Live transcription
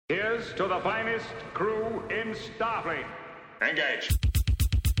Here's to the finest crew in Starfleet. Engage.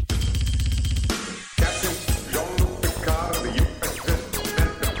 Captain Jean-Luc Picard of the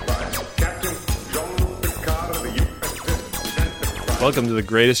USS Enterprise. Captain Jean-Luc Picard of the USS Enterprise. Welcome to The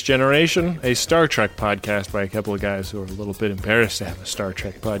Greatest Generation, a Star Trek podcast by a couple of guys who are a little bit embarrassed to have a Star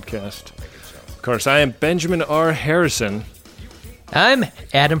Trek podcast. Of course, I am Benjamin R. Harrison. I'm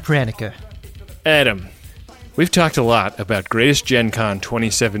Adam Pranica. Adam, we've talked a lot about Greatest Gen Con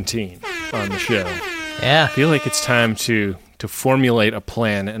 2017 on the show. Yeah. I feel like it's time to formulate a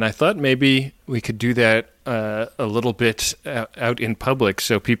plan, and I thought maybe we could do that a little bit out in public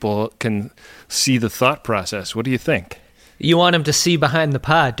so people can see the thought process. What do you think? You want them to see behind the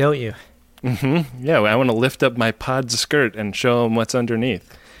pod, don't you? Mm-hmm. Yeah, I want to lift up my pod skirt and show them what's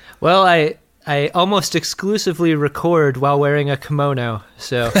underneath. Well, I almost exclusively record while wearing a kimono,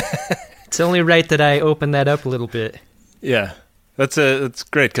 so it's only right that I open that up a little bit. Yeah, that's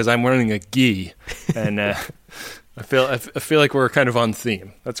great because I'm wearing a gi, and I feel like we're kind of on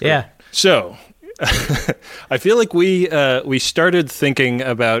theme. That's great. Yeah. So I feel like we started thinking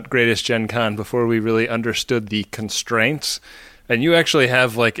about Greatest Gen Con before we really understood the constraints, and you actually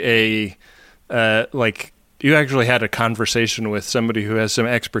have you actually had a conversation with somebody who has some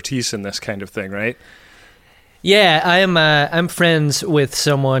expertise in this kind of thing, right? Yeah, I'm friends with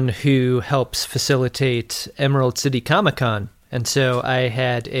someone who helps facilitate Emerald City Comic-Con, and so I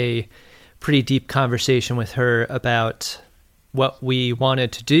had a pretty deep conversation with her about what we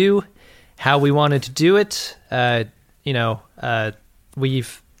wanted to do, how we wanted to do it.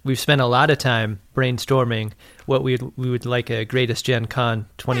 We've spent a lot of time brainstorming what we would like a Greatest Gen Con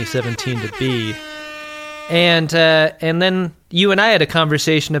 2017 to be. And then you and I had a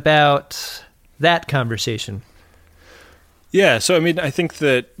conversation about that conversation. Yeah, so I mean, I think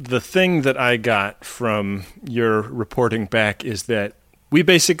that the thing that I got from your reporting back is that we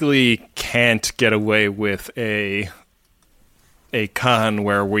basically can't get away with a con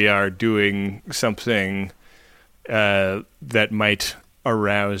where we are doing something that might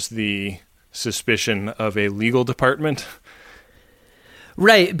arouse the suspicion of a legal department.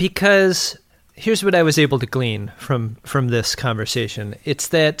 Right, because here's what I was able to glean from this conversation. It's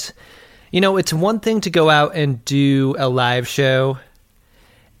that, it's one thing to go out and do a live show,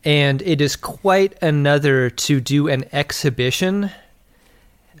 and it is quite another to do an exhibition.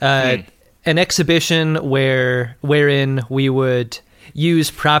 An exhibition wherein we would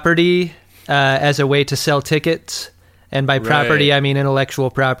use property as a way to sell tickets, and by property I mean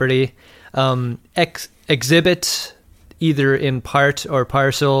intellectual property. Exhibit either in part or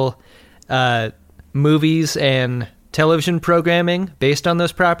parcel movies and television programming based on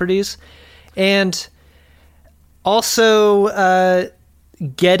those properties, and also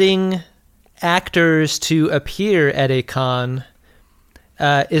getting actors to appear at a con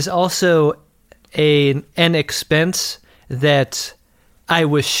is also an expense that I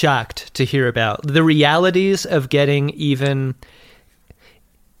was shocked to hear about. The realities of getting even,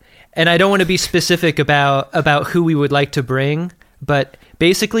 and I don't want to be specific about who we would like to bring, but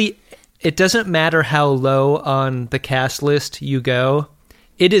basically it doesn't matter how low on the cast list you go.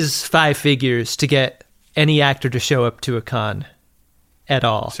 It is 5 figures to get any actor to show up to a con at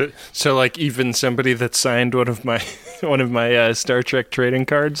all. So like even somebody that signed one of my Star Trek trading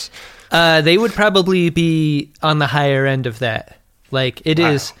cards? They would probably be on the higher end of that. Like it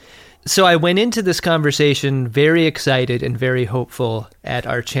is. So I went into this conversation very excited and very hopeful at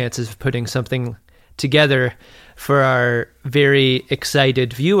our chances of putting something together for our very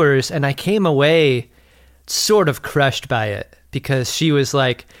excited viewers, and I came away sort of crushed by it because she was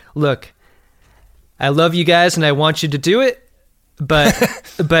like, look, I love you guys and I want you to do it, but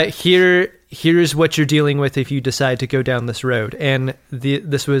here's what you're dealing with if you decide to go down this road. And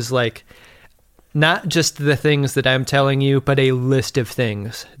this was like not just the things that I'm telling you, but a list of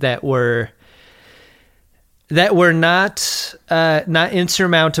things that were not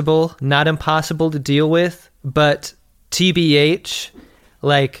insurmountable, not impossible to deal with, but TBH,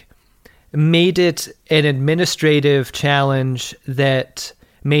 like, made it an administrative challenge that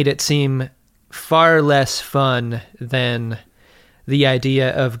made it seem far less fun than the idea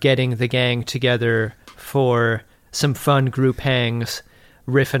of getting the gang together for some fun group hangs,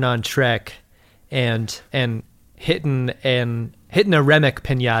 riffing on Trek, and hitting a Remick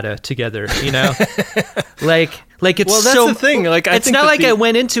pinata together, Like it's well, that's the thing. Like it's not like I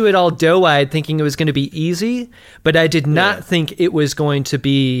went into it all doe-eyed thinking it was going to be easy, but I did not think it was going to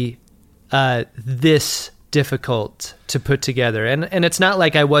be this difficult to put together. And it's not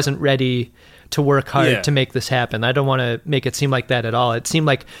like I wasn't ready to work hard to make this happen. I don't want to make it seem like that at all. It seemed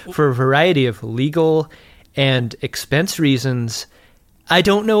like for a variety of legal and expense reasons, I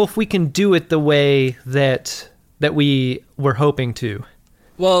don't know if we can do it the way that we were hoping to.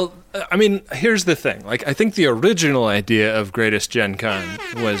 Well, I mean, here's the thing. Like, I think the original idea of Greatest Gen Con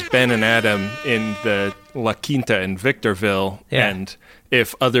was Ben and Adam in the La Quinta in Victorville, and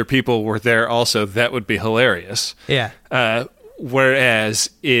if other people were there also, that would be hilarious. Yeah. Whereas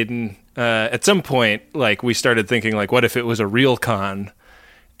in at some point, like, we started thinking, like, what if it was a real con?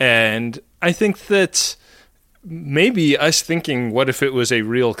 And I think that maybe us thinking, what if it was a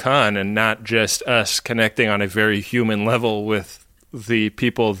real con and not just us connecting on a very human level with the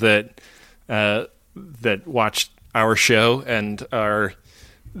people that watch our show and are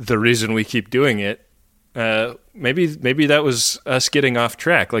the reason we keep doing it. Maybe that was us getting off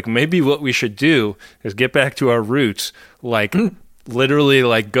track. Like, maybe what we should do is get back to our roots. Like, literally,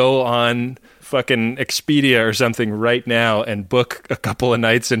 like, go on fucking Expedia or something right now and book a couple of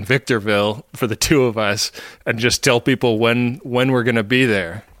nights in Victorville for the two of us and just tell people when we're going to be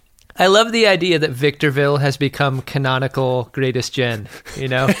there. I love the idea that Victorville has become canonical Greatest Gen, you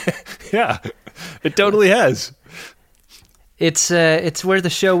know? Yeah, it totally has. It's where the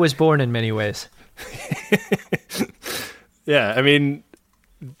show was born in many ways. Yeah, I mean,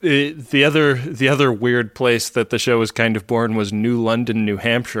 the other weird place that the show was kind of born was New London, New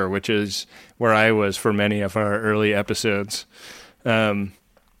Hampshire, which is where I was for many of our early episodes.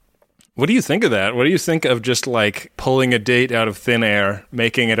 What do you think of that? What do you think of just like pulling a date out of thin air,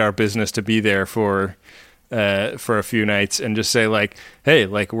 making it our business to be there for a few nights, and just say like, hey,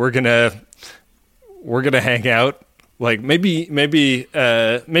 like we're gonna hang out. Like maybe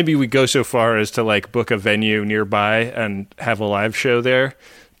we go so far as to like book a venue nearby and have a live show there,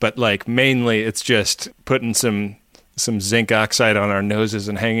 but like mainly it's just putting some zinc oxide on our noses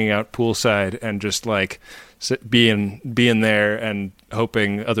and hanging out poolside and just like being there and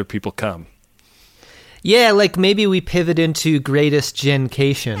hoping other people come. Yeah, like maybe we pivot into Greatest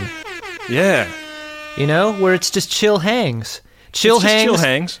Gencation. Yeah. You know, where it's just chill hangs. Chill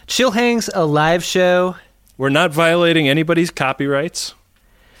hangs, a live show. We're not violating anybody's copyrights.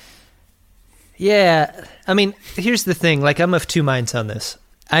 Yeah, I mean, here's the thing. Like, I'm of two minds on this.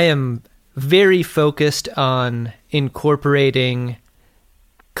 I am very focused on incorporating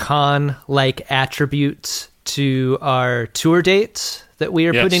con-like attributes to our tour dates that we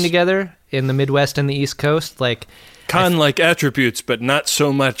are putting together in the Midwest and the East Coast. Like con-like attributes, but not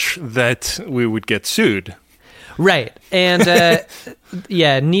so much that we would get sued. Right. And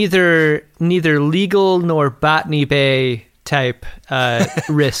yeah, neither legal nor Botany Bay type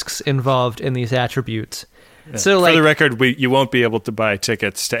risks involved in these attributes. Yeah. So, like, for the record, you won't be able to buy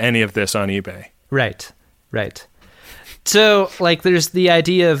tickets to any of this on eBay. Right. So, like, there's the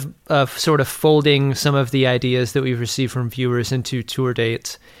idea of sort of folding some of the ideas that we've received from viewers into tour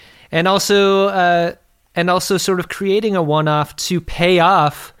dates, and also sort of creating a one-off to pay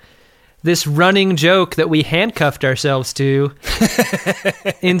off this running joke that we handcuffed ourselves to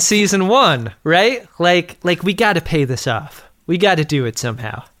in season 1, right? Like we got to pay this off. We got to do it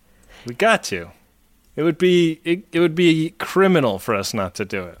somehow. We got to. It would be criminal for us not to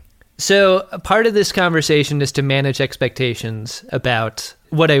do it. So part of this conversation is to manage expectations about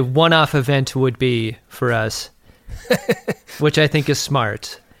what a one-off event would be for us, which I think is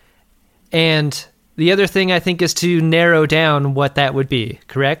smart. And the other thing I think is to narrow down what that would be,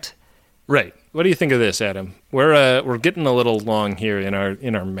 correct? Right. What do you think of this, Adam? We're getting a little long here in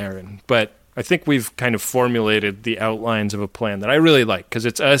our Marin, but I think we've kind of formulated the outlines of a plan that I really like, because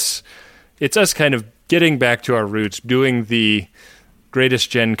it's us kind of getting back to our roots, doing the Greatest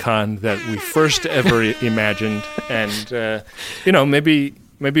Gen Con that we first ever imagined, and maybe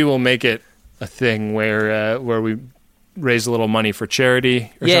we'll make it a thing where we raise a little money for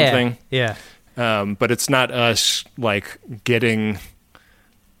charity or something. Yeah. But it's not us like getting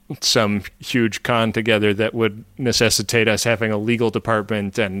some huge con together that would necessitate us having a legal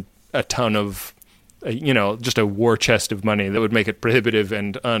department and a ton of, just a war chest of money that would make it prohibitive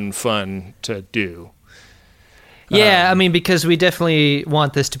and unfun to do. Yeah, I mean, because we definitely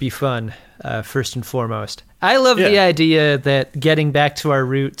want this to be fun, first and foremost. I love the idea that getting back to our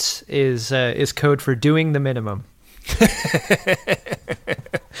roots is code for doing the minimum.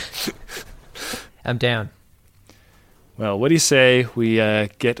 I'm down. Well, what do you say we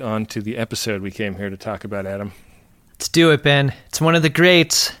get on to the episode we came here to talk about, Adam? Let's do it, Ben. It's one of the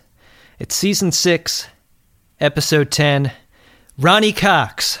greats. It's season 6, episode 10, Ronnie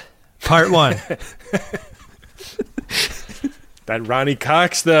Cox, part 1. That Ronnie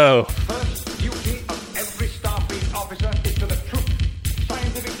Cox, though. First duty of every Starfleet officer is to the truth.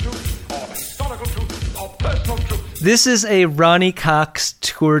 Scientific truth, or historical truth, or personal truth. This is a Ronnie Cox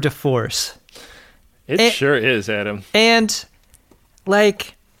tour de force. It sure is, Adam. And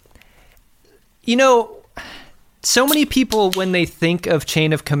like, you know, so many people, when they think of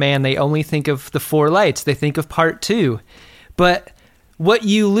Chain of Command, they only think of the 4 lights. They think of Part 2. But what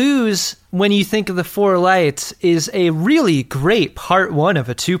you lose when you think of the 4 lights is a really great Part 1 of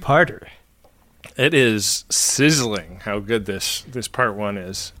a 2-parter. It is sizzling how good this Part 1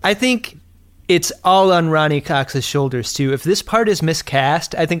 is. I think it's all on Ronnie Cox's shoulders, too. If this part is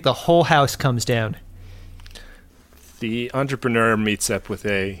miscast, I think the whole house comes down. The Entrepreneur meets up with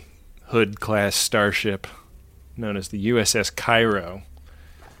a Hood-class starship known as the USS Cairo,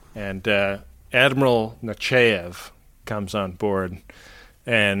 and Admiral Nechayev comes on board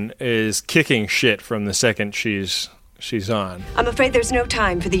and is kicking shit from the second she's on. I'm afraid there's no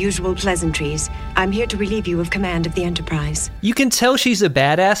time for the usual pleasantries. I'm here to relieve you of command of the Enterprise. You can tell she's a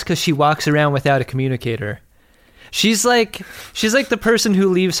badass because she walks around without a communicator. She's like the person who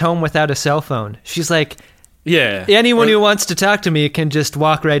leaves home without a cell phone. She's like, yeah, anyone who wants to talk to me can just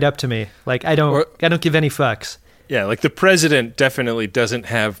walk right up to me. Like, I don't give any fucks. Yeah, like the president definitely doesn't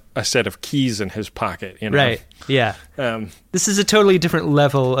have a set of keys in his pocket, you know? Right, yeah. This is a totally different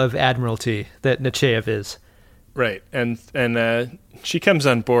level of admiralty that Nechayev is. Right, and she comes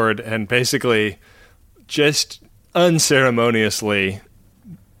on board and basically just unceremoniously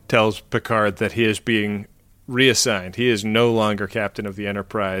tells Picard that he is being reassigned. He is no longer captain of the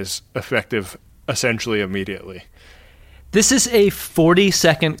Enterprise, effective essentially immediately. This is a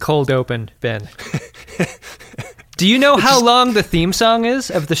 40-second cold open, Ben. Do you know how long the theme song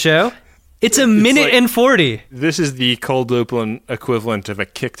is of the show? It's a minute and 40. This is the cold open equivalent of a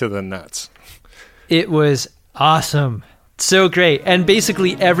kick to the nuts. It was awesome. So great. And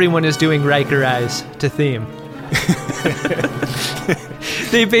basically everyone is doing Riker eyes to theme.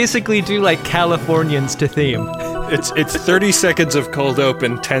 They basically do like Californians to theme. It's 30 seconds of cold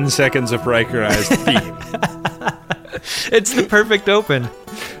open, 10 seconds of Riker eyes theme. It's the perfect open.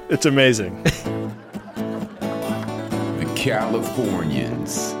 It's amazing. The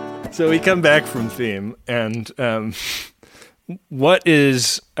Californians. So we come back from theme, and what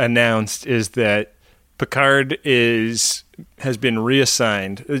is announced is that Picard has been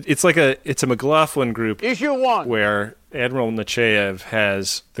reassigned. It's a McLaughlin group. Issue 1. Where Admiral Nechayev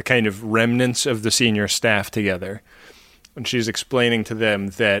has the kind of remnants of the senior staff together, and she's explaining to them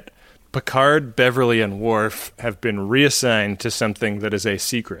that Picard, Beverly, and Worf have been reassigned to something that is a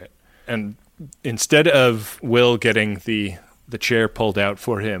secret. And instead of Will getting the chair pulled out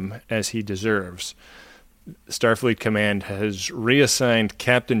for him as he deserves, Starfleet Command has reassigned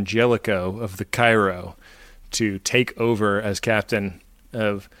Captain Jellicoe of the Cairo to take over as captain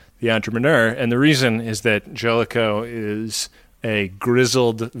of the Entrepreneur. And the reason is that Jellicoe is a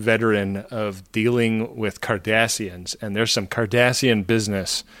grizzled veteran of dealing with Cardassians, and there's some Cardassian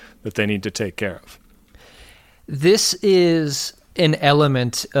business that they need to take care of. This is an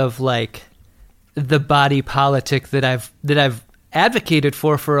element of like the body politic that I've advocated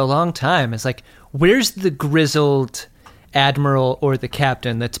for a long time. It's like, where's the grizzled admiral or the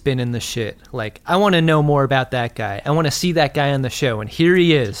captain that's been in the shit? Like, I want to know more about that guy. I want to see that guy on the show, and here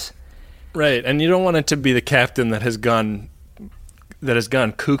he is. Right, and you don't want it to be the captain that has gone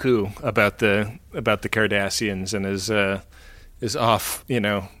cuckoo about the Cardassians and is off,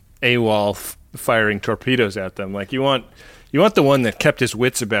 AWOL firing torpedoes at them. Like, you want the one that kept his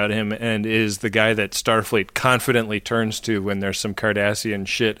wits about him and is the guy that Starfleet confidently turns to when there's some Cardassian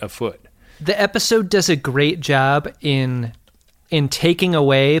shit afoot. The episode does a great job in taking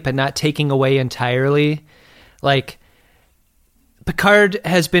away, but not taking away entirely. Like, Picard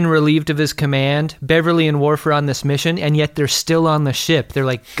has been relieved of his command. Beverly and Worf are on this mission, and yet they're still on the ship. They're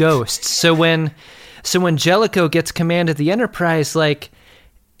like ghosts. So when Jellicoe gets command of the Enterprise, like,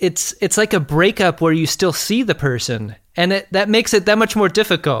 it's like a breakup where you still see the person, and that makes it that much more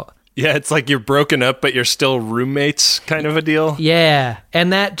difficult. Yeah, it's like you're broken up, but you're still roommates kind of a deal. Yeah,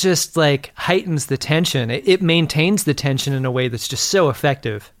 and that just like heightens the tension. It maintains the tension in a way that's just so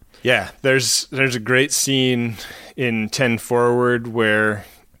effective. Yeah, there's a great scene in 10 Forward where,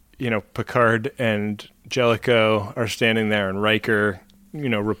 Picard and Jellicoe are standing there, and Riker,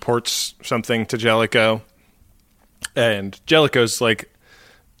 reports something to Jellicoe. And Jellicoe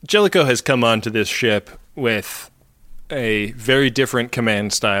has come onto this ship with a very different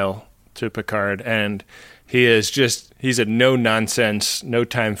command style to Picard, and he's a no-nonsense, no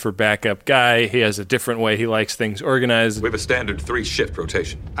time for backup guy. He has a different way he likes things organized. We have a standard 3-shift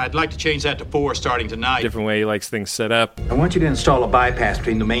rotation. I'd like to change that to 4 starting tonight. Different way he likes things set up. I want you to install a bypass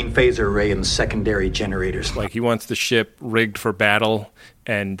between the main phaser array and the secondary generators. Like, he wants the ship rigged for battle,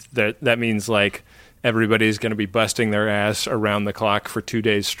 and that means, like, everybody's going to be busting their ass around the clock for 2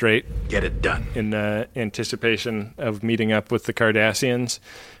 days straight. Get it done. In anticipation of meeting up with the Cardassians.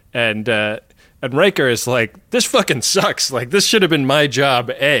 And Riker is like, this fucking sucks. Like, this should have been my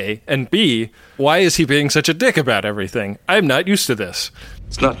job, A. And B, why is he being such a dick about everything? I'm not used to this.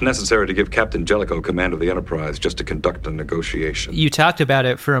 It's not necessary to give Captain Jellicoe command of the Enterprise just to conduct a negotiation. You talked about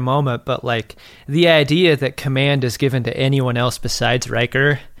it for a moment, but like the idea that command is given to anyone else besides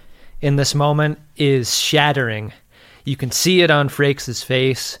Riker in this moment is shattering. You can see it on Frakes'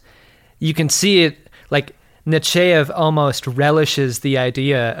 face. You can see it, like, Nechayev almost relishes the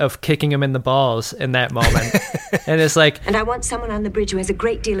idea of kicking him in the balls in that moment. And it's like... And I want someone on the bridge who has a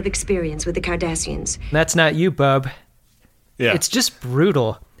great deal of experience with the Cardassians. That's not you, bub. Yeah. It's just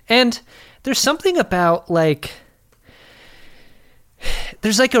brutal. And there's something about, like...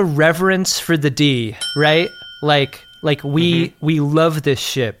 There's, like, a reverence for the D, right? Like we love this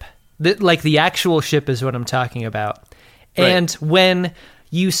ship. Like, the actual ship is what I'm talking about. Right. And when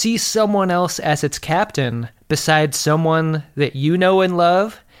you see someone else as its captain besides someone that you know and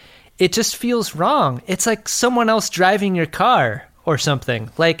love, it just feels wrong. It's like someone else driving your car or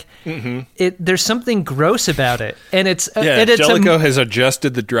something. Like, there's something gross about it. And it's... Jellicoe has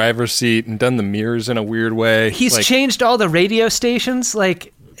adjusted the driver's seat and done the mirrors in a weird way. He's changed all the radio stations.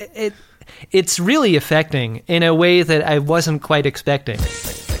 Like, it's really affecting in a way that I wasn't quite expecting.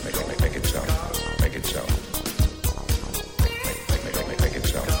 Make it so. Make it so. Make it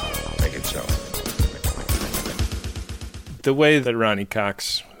so. Make it so. The way that Ronnie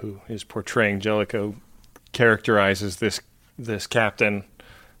Cox, who is portraying Jellicoe, characterizes this captain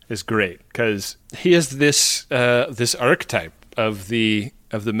is great, because he is this archetype of the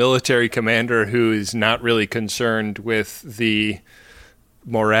military commander who is not really concerned with the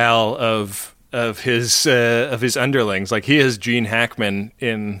morale of his underlings. Like, he is Gene Hackman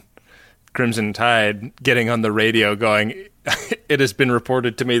in Crimson Tide, getting on the radio going, "It has been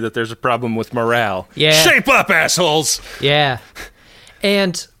reported to me that there's a problem with morale. Yeah. Shape up, assholes!" Yeah.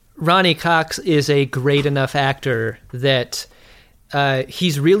 And Ronnie Cox is a great enough actor that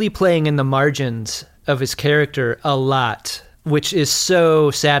he's really playing in the margins of his character a lot, which is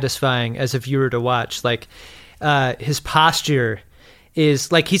so satisfying as a viewer to watch. Like, his posture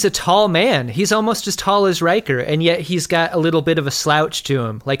is like, he's a tall man. He's almost as tall as Riker, and yet he's got a little bit of a slouch to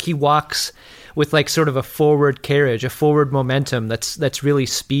him. Like, he walks with like sort of a forward carriage, a forward momentum that's really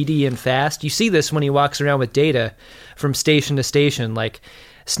speedy and fast. You see this when he walks around with Data from station to station, like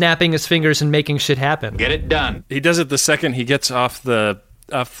snapping his fingers and making shit happen. Get it done. He does it the second he gets off the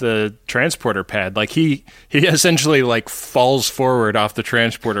transporter pad. Like, he essentially like falls forward off the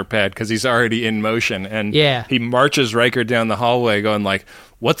transporter pad because he's already in motion, and he marches Riker down the hallway going like,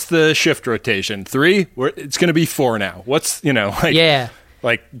 "What's the shift rotation? 3? It's going to be 4 now. What's,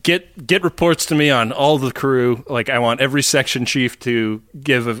 like, get reports to me on all the crew. Like, I want every section chief to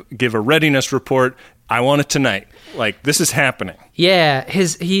give a readiness report. I want it tonight. Like, this is happening." Yeah,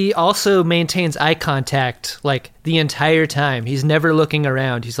 he also maintains eye contact like the entire time. He's never looking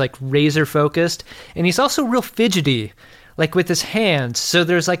around. He's like razor focused, and he's also real fidgety, like with his hands. So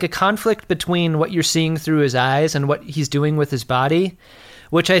there's like a conflict between what you're seeing through his eyes and what he's doing with his body,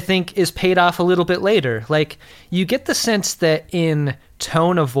 which I think is paid off a little bit later. Like, you get the sense that in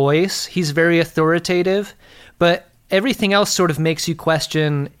tone of voice, he's very authoritative, but everything else sort of makes you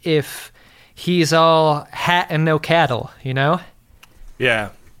question if he's all hat and no cattle, you know? Yeah.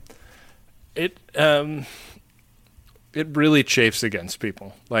 It really chafes against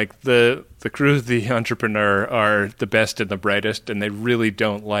people. Like, the crew, the entrepreneur, are the best and the brightest, and they really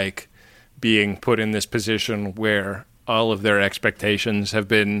don't like being put in this position where all of their expectations have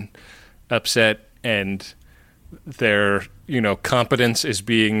been upset and their, competence is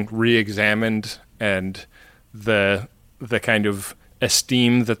being re-examined, and the kind of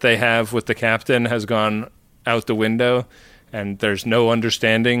esteem that they have with the captain has gone out the window, and there's no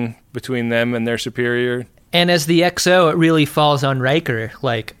understanding between them and their superior. And as the XO, it really falls on Riker.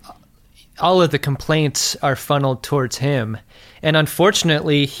 Like, all of the complaints are funneled towards him. And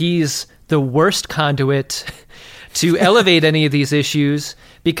unfortunately, he's the worst conduit to elevate any of these issues,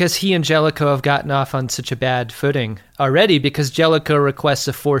 because he and Jellicoe have gotten off on such a bad footing already, because Jellicoe requests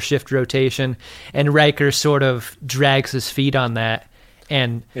a 4-shift rotation, and Riker sort of drags his feet on that.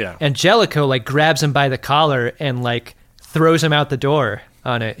 And Jellicoe, like, grabs him by the collar and, like, throws him out the door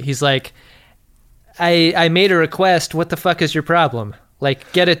on it. He's like, I made a request. What the fuck is your problem? Like,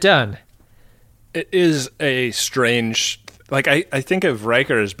 get it done. It is a strange... Like, I think of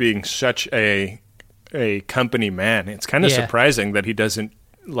Riker as being such a company man. It's kind of surprising that he doesn't,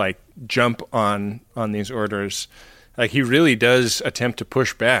 like, jump on these orders. Like, he really does attempt to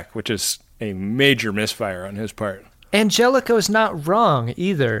push back, which is a major misfire on his part. And Jellicoe's not wrong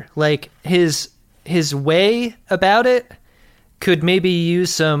either. Like, his way about it could maybe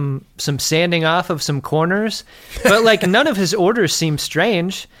use some sanding off of some corners, but like none of his orders seem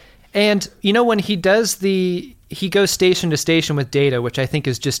strange. And you know, when he goes station to station with Data, which I think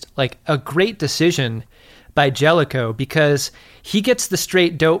is just like a great decision by Jellicoe, because he gets the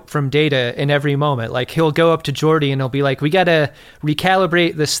straight dope from Data in every moment. Like, he'll go up to Geordi and he'll be like, we gotta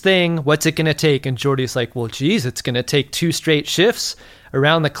recalibrate this thing, what's it gonna take? And Geordi's like, well, geez, it's gonna take 2 straight shifts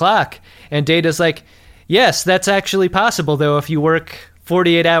around the clock. And Data's like, yes, that's actually possible, though, if you work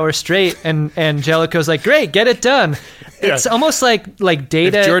 48 hours straight. And Jellicoe's like, great, get it done. Yeah. It's almost like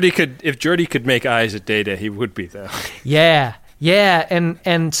Data... If Geordi could make eyes at Data, he would be, though. Yeah.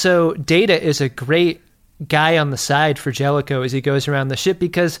 And so Data is a great guy on the side for Jellicoe as he goes around the ship,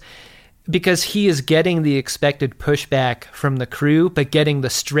 because he is getting the expected pushback from the crew, but getting the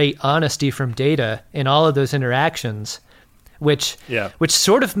straight honesty from Data in all of those interactions, which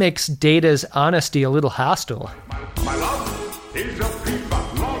sort of makes Data's honesty a little hostile. My love is a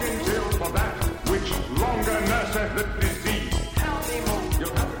fever, longing till for that which longer nurseth the disease.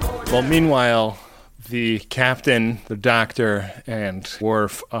 Well, meanwhile, the captain, the doctor, and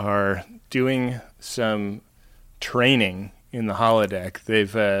Worf are doing some training in the holodeck.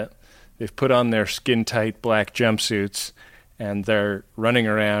 They've put on their skin-tight black jumpsuits, and they're running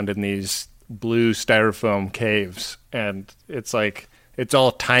around in these blue styrofoam caves. And it's like, it's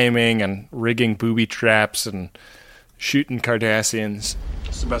all timing and rigging booby traps and shooting Cardassians.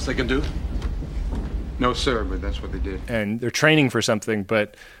 That's the best they can do? No, sir, but that's what they did. And they're training for something,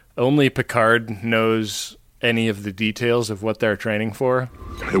 but only Picard knows any of the details of what they're training for.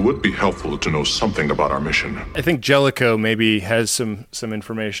 It would be helpful to know something about our mission. I think Jellicoe maybe has some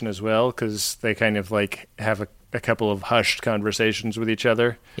information as well, because they kind of like have a couple of hushed conversations with each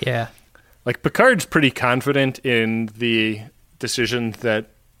other. Yeah. Like, Picard's pretty confident in the decision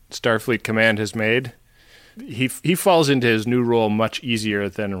that Starfleet Command has made. He falls into his new role much easier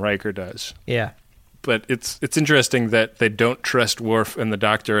than Riker does. Yeah. But it's interesting that they don't trust Worf and the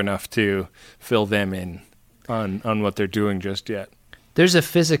Doctor enough to fill them in on what they're doing just yet. There's a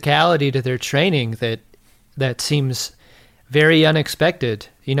physicality to their training that seems very unexpected.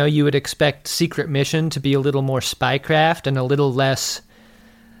 You know, you would expect Secret Mission to be a little more spycraft and a little less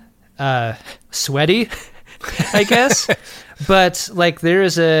sweaty, I guess. But like,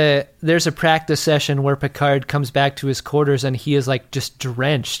 there's a practice session where Picard comes back to his quarters and he is like just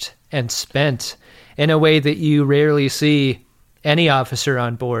drenched and spent in a way that you rarely see any officer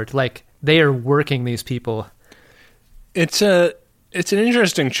on board. Like, they are working these people. It's an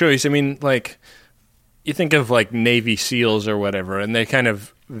interesting choice. I mean, like, you think of like Navy SEALs or whatever, and they kind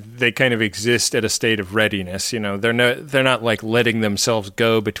of exist at a state of readiness. You know, they're not like letting themselves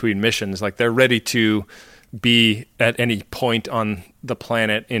go between missions. Like, they're ready to be at any point on the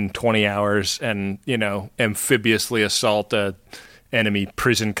planet in 20 hours and, you know, amphibiously assault a enemy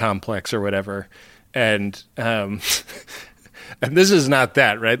prison complex or whatever. And and this is not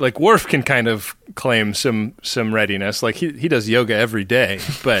that, right? Like, Worf can kind of claim some readiness. Like, he does yoga every day,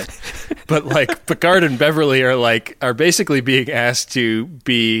 but like Picard and Beverly are basically being asked to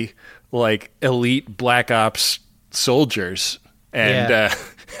be like elite Black Ops soldiers, and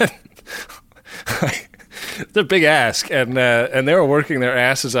it's a big ask, and they were working their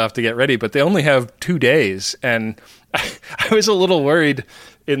asses off to get ready, but they only have 2 days, and I was a little worried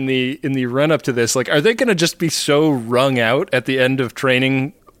in the run up to this. Like, are they going to just be so wrung out at the end of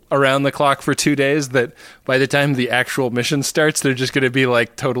training around the clock for 2 days that by the time the actual mission starts, they're just going to be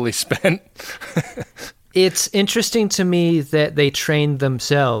like totally spent? It's interesting to me that they trained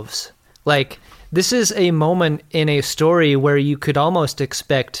themselves. Like, this is a moment in a story where you could almost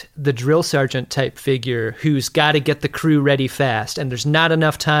expect the drill sergeant type figure who's got to get the crew ready fast, and there's not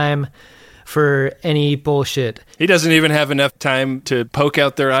enough time for any bullshit. He doesn't even have enough time to poke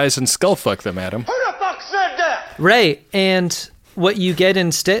out their eyes and skull fuck them at him. Who the fuck said that? Right, and what you get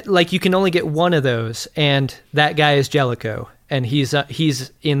instead, like, you can only get one of those, and that guy is Jellicoe, and he's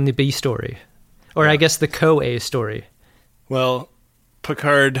in the B story, or I guess the co-A story. Well,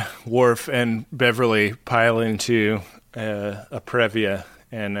 Picard, Worf, and Beverly pile into a Previa,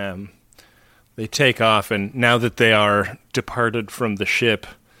 and they take off, and now that they are departed from the ship,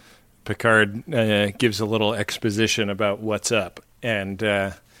 Picard gives a little exposition about what's up, and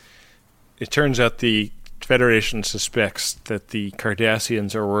it turns out the Federation suspects that the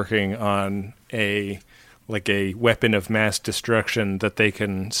Cardassians are working on a weapon of mass destruction that they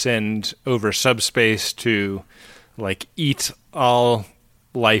can send over subspace to like eat all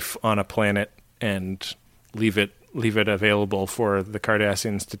life on a planet and leave it available for the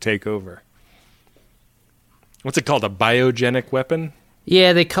Cardassians to take over. What's it called? A biogenic weapon?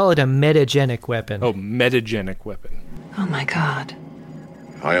 Yeah, they call it a metagenic weapon. Oh, metagenic weapon. Oh my god.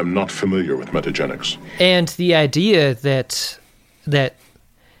 I am not familiar with metagenics. And the idea that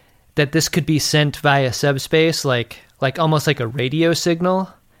this could be sent via subspace, like almost like a radio signal,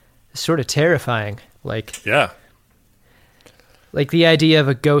 is sort of terrifying. Yeah. Like the idea of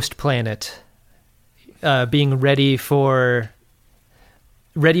a ghost planet being ready for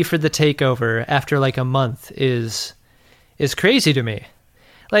the takeover after like a month is crazy to me.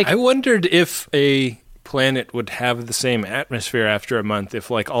 Like, I wondered if a planet would have the same atmosphere after a month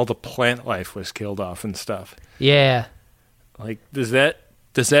if like all the plant life was killed off and stuff. Yeah. Like, does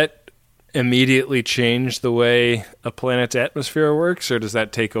that immediately change the way a planet's atmosphere works, or does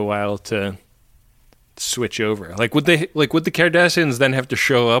that take a while to switch over? Like, would the Cardassians then have to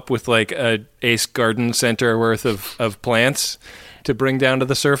show up with like a Ace Garden Center worth of plants to bring down to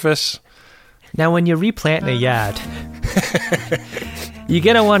the surface? Now, when you're replanting a yard, you're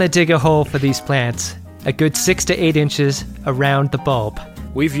gonna want to dig a hole for these plants, a good 6 to 8 inches around the bulb.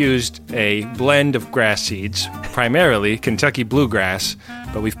 We've used a blend of grass seeds, primarily Kentucky bluegrass,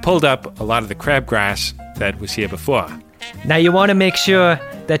 but we've pulled up a lot of the crabgrass that was here before. Now you want to make sure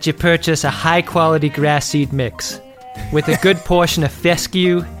that you purchase a high-quality grass seed mix with a good portion of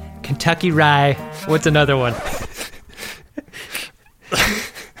fescue, Kentucky rye. What's another one?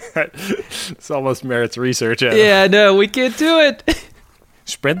 This almost merits research. Yeah, no, we can't do it.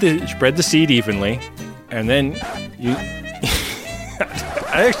 Spread the seed evenly, and then you...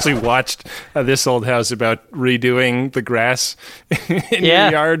 I actually watched This Old House about redoing the grass in your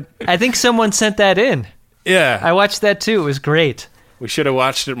yard. I think someone sent that in. Yeah. I watched that too. It was great. We should have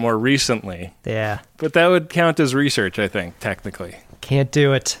watched it more recently. Yeah. But that would count as research, I think, technically. Can't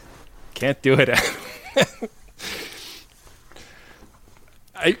do it. Can't do it.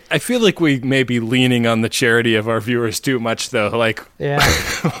 I feel like we may be leaning on the charity of our viewers too much, though. Like, yeah.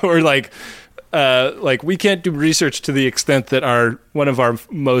 Or like we can't do research to the extent that one of our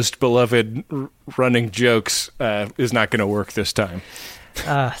most beloved running jokes is not going to work this time.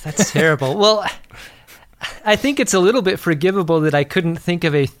 That's terrible. Well, I think it's a little bit forgivable that I couldn't think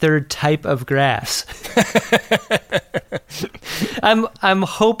of a third type of grass. I'm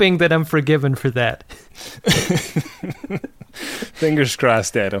hoping that I'm forgiven for that. Fingers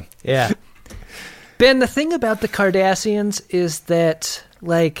crossed, Adam. Yeah. Ben, the thing about the Cardassians is that,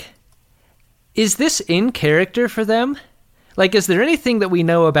 like, is this in character for them? Like, is there anything that we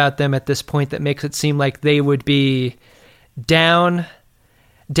know about them at this point that makes it seem like they would be down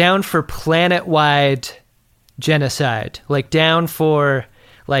for planet-wide genocide? Like, down for,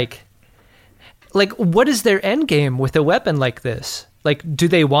 like, what is their end game with a weapon like this? Like, do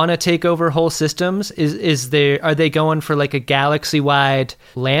they want to take over whole systems? Are they going for like a galaxy-wide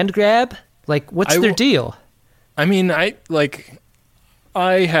land grab? Like, what's their deal? I mean, I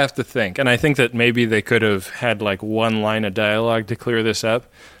have to think, and I think that maybe they could have had like one line of dialogue to clear this up.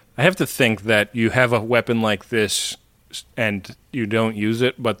 I have to think that you have a weapon like this and you don't use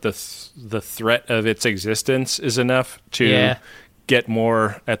it, but the threat of its existence is enough to get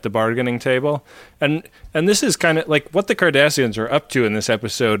more at the bargaining table. And this is kind of like what the Cardassians are up to in this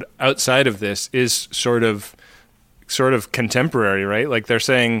episode outside of this is sort of contemporary, right? Like they're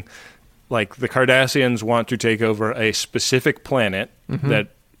saying, like, the Cardassians want to take over a specific planet that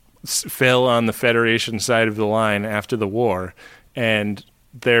fell on the Federation side of the line after the war, and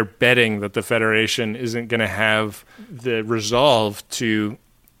they're betting that the Federation isn't going to have the resolve to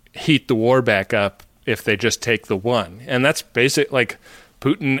heat the war back up if they just take the one. And that's basic, like,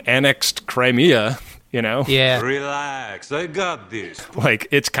 Putin annexed Crimea, you know? Yeah. Relax, I got this. Like,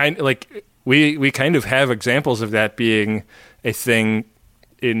 it's kind of like, we kind of have examples of that being a thing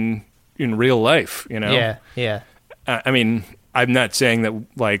in real life, you know? Yeah. I mean, I'm not saying that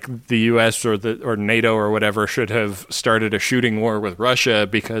like the U.S. or NATO or whatever should have started a shooting war with Russia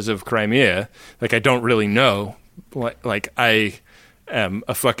because of Crimea. Like, I don't really know. Like, I am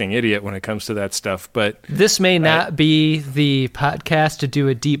a fucking idiot when it comes to that stuff. But this may not be the podcast to do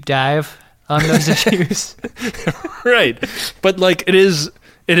a deep dive on those issues, right? But like, it is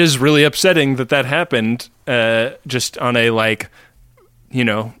really upsetting that happened. Just on a, like, you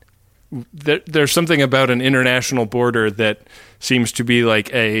know. There's something about an international border that seems to be like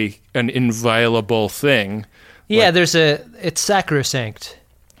an inviolable thing. Yeah, like, it's sacrosanct.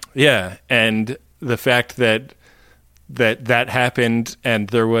 Yeah, and the fact that happened and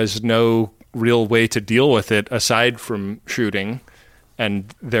there was no real way to deal with it aside from shooting,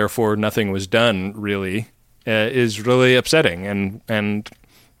 and therefore nothing was done really, is really upsetting and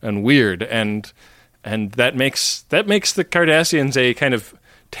weird, and that makes the Cardassians a kind of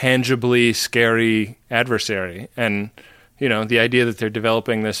tangibly scary adversary. And, you know, the idea that they're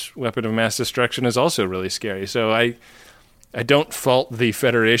developing this weapon of mass destruction is also really scary. So I don't fault the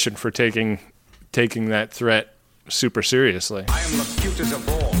Federation for taking that threat super seriously. I am Locutus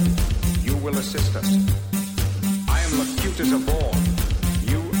aboard. You will assist us. I am Locutus aboard.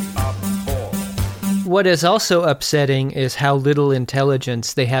 You aboard. What is also upsetting is how little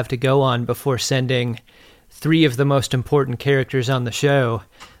intelligence they have to go on before sending 3 of the most important characters on the show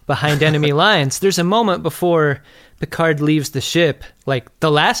behind enemy lines. There's a moment before Picard leaves the ship, like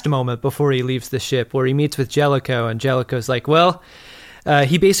the last moment before he leaves the ship, where he meets with Jellicoe, and Jellicoe's like, well,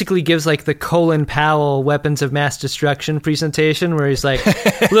 he basically gives like the Colin Powell weapons of mass destruction presentation, where he's like,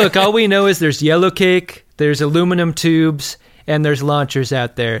 look, all we know is there's yellow cake, there's aluminum tubes, and there's launchers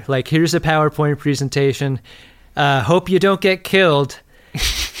out there. Like, here's a PowerPoint presentation. Hope you don't get killed.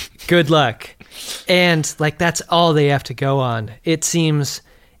 Good luck. And like, that's all they have to go on. It seems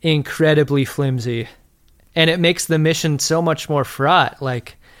incredibly flimsy. And it makes the mission so much more fraught.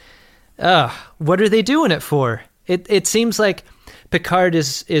 Like, what are they doing it for? It seems like Picard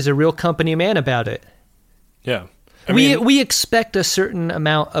is a real company man about it. Yeah. We expect a certain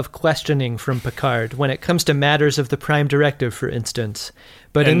amount of questioning from Picard when it comes to matters of the Prime Directive, for instance.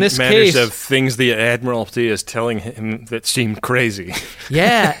 But in this matters case, of things the Admiralty is telling him that seem crazy.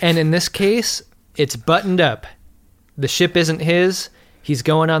 Yeah, and in this case, it's buttoned up. The ship isn't his. He's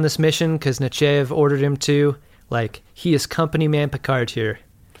going on this mission because Nechayev ordered him to. Like, he is company man Picard here.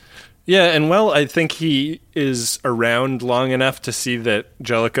 Yeah, and well, I think he is around long enough to see that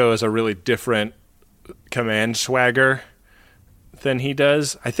Jellicoe is a really different command swagger than he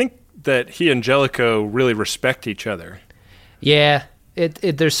does. I think that he and Jellicoe really respect each other. Yeah,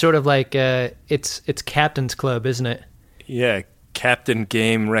 there's sort of like it's Captain's Club, isn't it? Yeah, Captain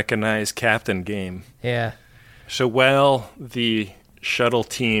Game, recognize Captain Game. Yeah. So while the shuttle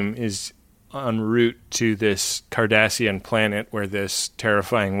team is en route to this Cardassian planet where this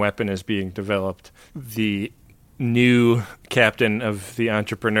terrifying weapon is being developed, the new captain of the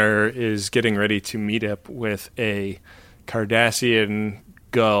Entrepreneur is getting ready to meet up with a Cardassian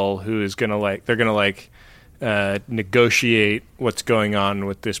gull who is gonna negotiate what's going on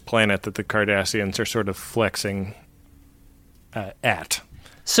with this planet that the Cardassians are sort of flexing at.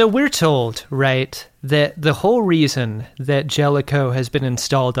 So we're told, right, that the whole reason that Jellicoe has been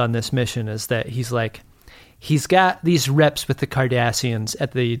installed on this mission is that he's got these reps with the Cardassians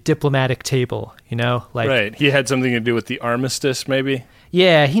at the diplomatic table, you know? Like, right. He had something to do with the armistice, maybe?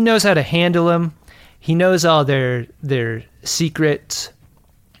 Yeah, he knows how to handle them. He knows all their secrets.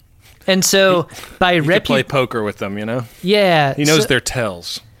 And so by he could play poker with them, you know? Yeah. He knows their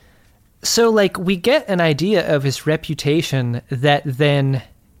tells. So, like, we get an idea of his reputation that then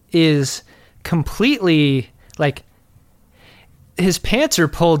is completely, like, his pants are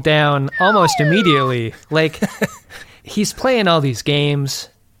pulled down almost immediately. Like, he's playing all these games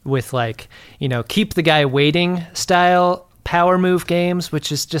with, like, you know, keep the guy waiting style power move games,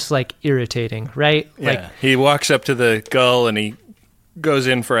 which is just, like, irritating, right? Yeah. Like, he walks up to the gull and he goes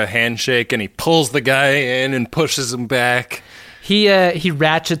in for a handshake and he pulls the guy in and pushes him back. He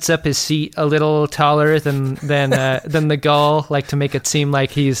ratchets up his seat a little taller than the gull, like to make it seem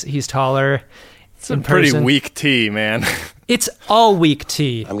like he's taller. It's a pretty weak tea, man. It's all weak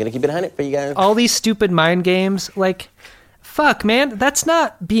tea. I'm gonna keep it 100 for you guys. All these stupid mind games, like, fuck, man, that's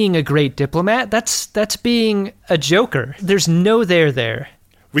not being a great diplomat. That's being a joker. There's no there.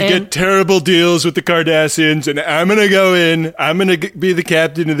 We get terrible deals with the Cardassians, and I'm going to go in. I'm going to be the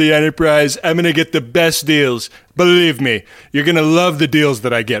captain of the Enterprise. I'm going to get the best deals. Believe me, you're going to love the deals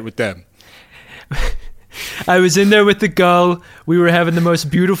that I get with them. I was in there with the gull. We were having the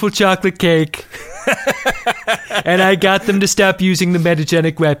most beautiful chocolate cake. And I got them to stop using the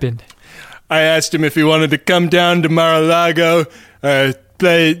metagenic weapon. I asked him if he wanted to come down to Mar-a-Lago,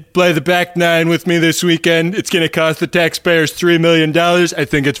 play the back nine with me this weekend. It's going to cost the taxpayers $3 million. I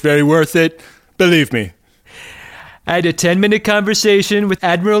think it's very worth it. Believe me. I had a 10-minute conversation with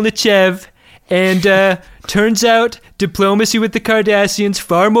Admiral Nechayev, and turns out diplomacy with the Cardassians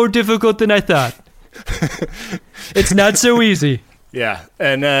far more difficult than I thought. It's not so easy. Yeah,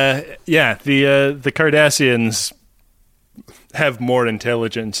 and the Cardassians have more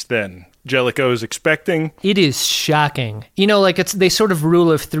intelligence than Jellicoe is expecting. It is shocking. You know, like, they sort of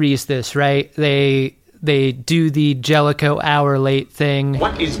rule of threes this, right? They do the Jellicoe hour late thing.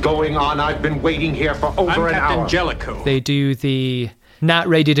 What is going on? I've been waiting here for over an hour. Captain Jellicoe. They do the not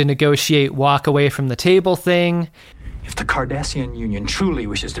ready to negotiate, walk away from the table thing. If the Cardassian Union truly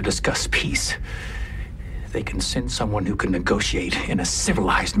wishes to discuss peace, they can send someone who can negotiate in a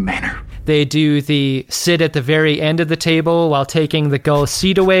civilized manner. They do the sit at the very end of the table while taking the gull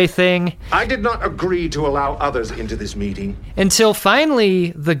seat away thing. I did not agree to allow others into this meeting. Until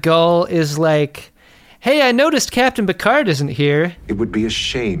finally, the gull is like, hey, I noticed Captain Picard isn't here. It would be a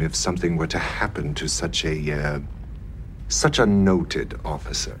shame if something were to happen to such a noted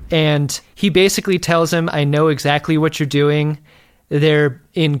officer. And he basically tells him, I know exactly what you're doing. They're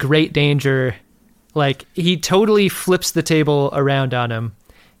in great danger. Like, he totally flips the table around on him.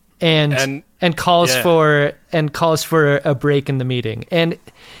 And calls for a break in the meeting. And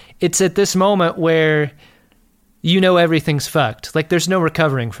it's at this moment where you know everything's fucked. Like, there's no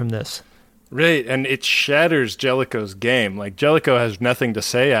recovering from this. Right, and it shatters Jellicoe's game. Like, Jellicoe has nothing to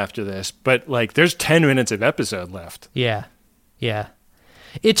say after this, but, like, there's 10 minutes of episode left. Yeah.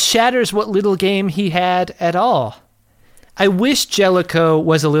 It shatters what little game he had at all. I wish Jellicoe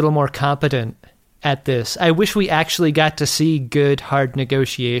was a little more competent at this. I wish we actually got to see good, hard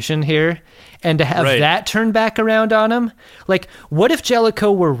negotiation here, and to have that turn back around on him. Like, what if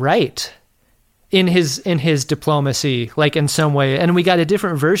Jellicoe were right in his diplomacy, like, in some way, and we got a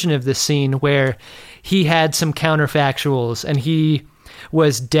different version of this scene where he had some counterfactuals and he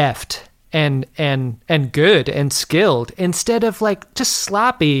was deft and good and skilled, instead of, like, just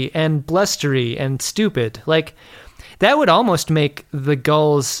sloppy and blustery and stupid. Like, that would almost make the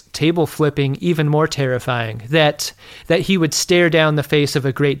gull's table flipping even more terrifying, that he would stare down the face of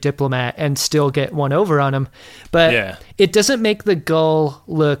a great diplomat and still get one over on him. But it doesn't make the gull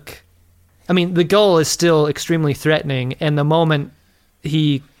look... I mean, the gull is still extremely threatening, and the moment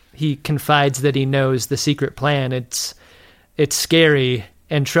he confides that he knows the secret plan, it's scary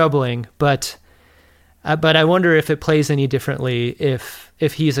and troubling, but I wonder if it plays any differently if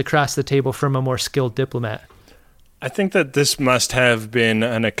he's across the table from a more skilled diplomat. I think that this must have been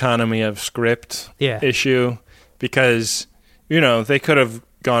an economy of script issue, because, you know, they could have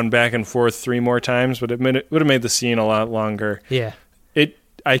gone back and forth 3 more times, but it would have made the scene a lot longer. Yeah.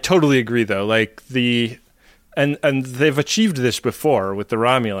 I totally agree, though. Like, and they've achieved this before with the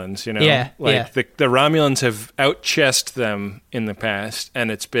Romulans, you know? The Romulans have out-chessed them in the past,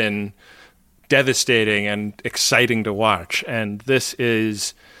 and it's been devastating and exciting to watch. And this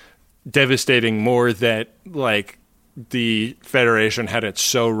is devastating more that, like, the Federation had it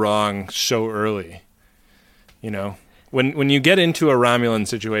so wrong so early. You know? When you get into a Romulan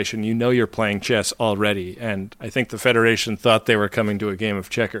situation, you know you're playing chess already, and I think the Federation thought they were coming to a game of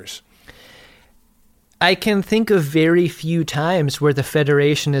checkers. I can think of very few times where the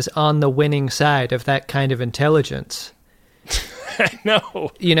Federation is on the winning side of that kind of intelligence. I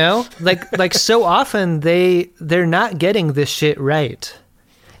know. You know? Like so often they're not getting this shit right.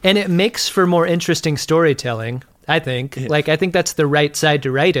 And it makes for more interesting storytelling, I think. Yeah. Like, I think that's the right side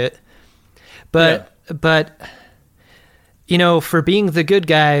to write it. But you know, for being the good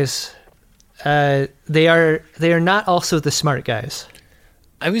guys, they are not also the smart guys.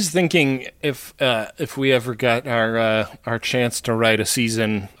 I was thinking if we ever got our chance to write a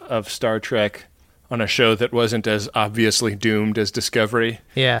season of Star Trek on a show that wasn't as obviously doomed as Discovery.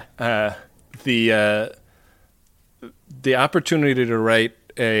 Yeah. The opportunity to write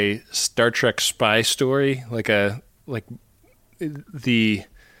a Star Trek spy story,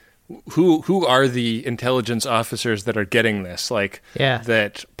 who are the intelligence officers that are getting this? Like,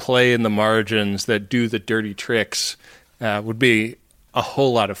 that play in the margins, that do the dirty tricks, would be a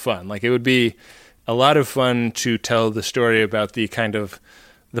whole lot of fun. Like, it would be a lot of fun to tell the story about the kind of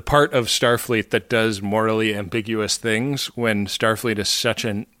the part of Starfleet that does morally ambiguous things, when Starfleet is such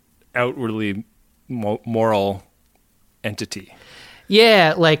an outwardly moral entity.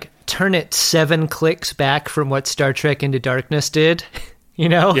 Yeah, like, turn it 7 clicks back from what Star Trek Into Darkness did. You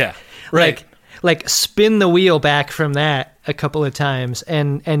know? Yeah, right. Like spin the wheel back from that a couple of times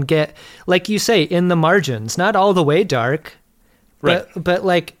and get, like you say, in the margins. Not all the way dark, but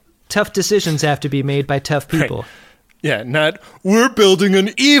like, tough decisions have to be made by tough people. Right. Yeah, not, we're building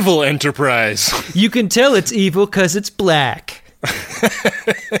an evil enterprise. You can tell it's evil because it's black.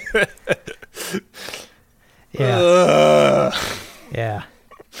 Yeah.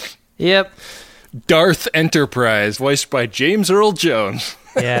 Yep. Darth Enterprise, voiced by James Earl Jones.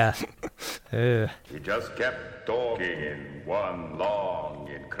 Yeah. He just kept talking in one long,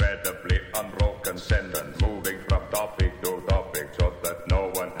 incredibly unbroken sentence, moving from topic to topic so that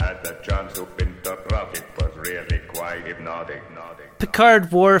no one had the chance to interrupt. It was really quite hypnotic.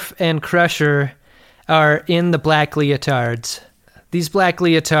 Picard, Worf, and Crusher are in the black leotards. These black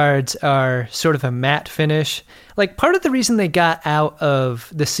leotards are sort of a matte finish. Like, part of the reason they got out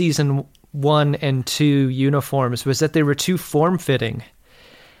of the season 1 and 2 uniforms was that they were too form-fitting.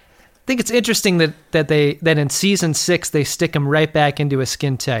 I think it's interesting that in season 6 they stick them right back into a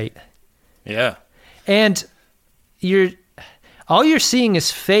skin tight. Yeah. And all you're seeing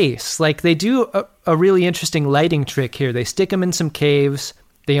is face. Like, they do a really interesting lighting trick here. They stick them in some caves.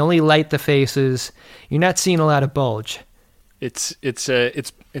 They only light the faces. You're not seeing a lot of bulge. It's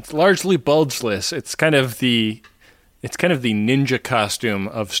largely bulgeless. It's kind of the ninja costume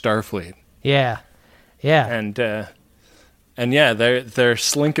of Starfleet. Yeah. And yeah, they're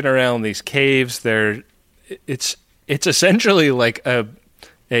slinking around these caves. It's essentially like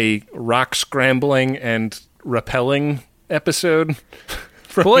a rock scrambling and rappelling episode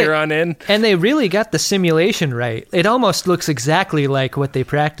from here on in. And they really got the simulation right. It almost looks exactly like what they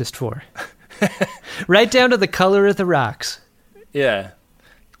practiced for. Right down to the color of the rocks. Yeah.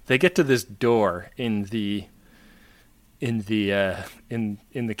 They get to this door in the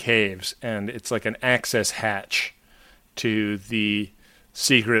caves, and it's like an access hatch to the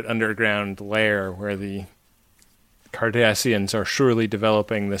secret underground lair where the Cardassians are surely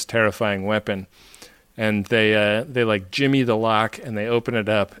developing this terrifying weapon. And they like jimmy the lock, and they open it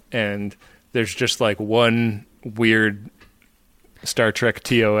up, and there's just like one weird Star Trek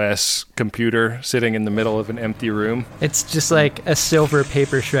TOS computer sitting in the middle of an empty room. It's just like a silver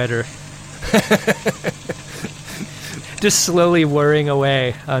paper shredder. Just slowly whirring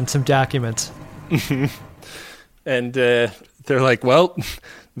away on some documents. And they're like, well,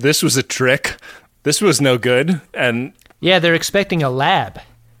 this was a trick. This was no good. And yeah, they're expecting a lab.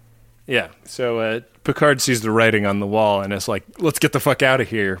 Yeah, so Picard sees the writing on the wall and is like, let's get the fuck out of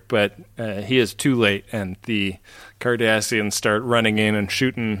here. But he is too late, and the Cardassians start running in and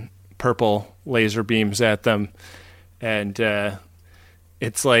shooting purple laser beams at them. And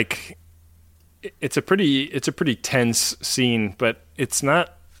it's like, it's a pretty tense scene, but it's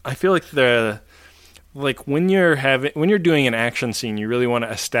not, I feel like when you're doing an action scene, you really want to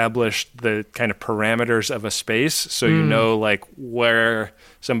establish the kind of parameters of a space, so you know like where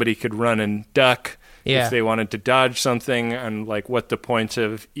somebody could run and duck if they wanted to dodge something, and like what the points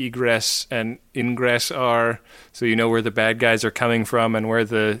of egress and ingress are, so you know where the bad guys are coming from and where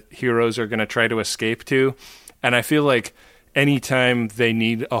the heroes are going to try to escape to. And I feel like anytime they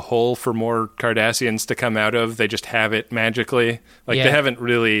need a hole for more Cardassians to come out of, they just have it magically. Like they haven't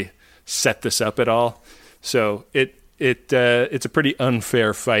really set this up at all. So it's a pretty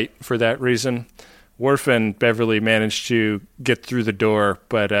unfair fight for that reason. Worf and Beverly managed to get through the door,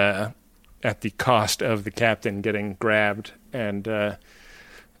 but at the cost of the captain getting grabbed, and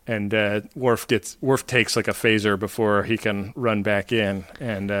Worf takes like a phaser before he can run back in,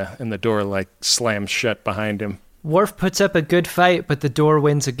 and the door like slams shut behind him. Worf puts up a good fight, but the door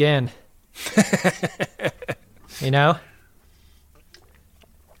wins again. You know?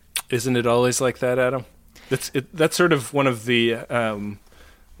 Isn't it always like that, Adam? That's sort of one of the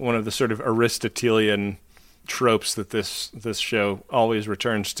sort of Aristotelian tropes that this show always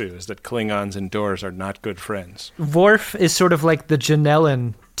returns to, is that Klingons and doors are not good friends. Worf is sort of like the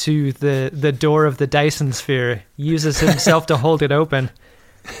Janellen to the door of the Dyson sphere. He uses himself to hold it open.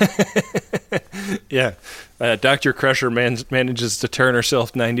 Yeah. Dr. Crusher manages to turn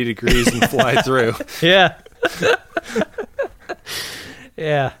herself 90 degrees and fly through. Yeah.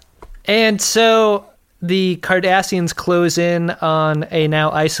 Yeah. And so the Cardassians close in on a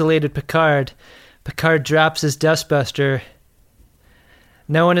now isolated Picard. Picard drops his dustbuster,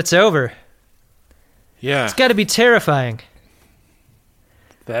 knowing it's over. Yeah. It's got to be terrifying.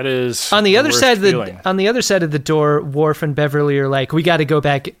 That is on the other side of feeling. On the other side of the door, Worf and Beverly are like, we got to go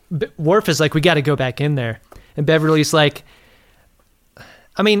back. Worf is like, we got to go back in there. And Beverly's like,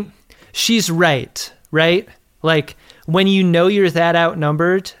 I mean, she's right? Like, when you know you're that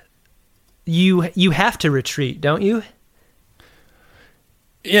outnumbered, you have to retreat, don't you?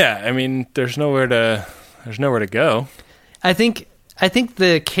 Yeah, I mean, there's nowhere to go. I think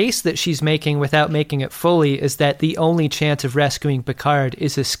the case that she's making, without making it fully, is that the only chance of rescuing Picard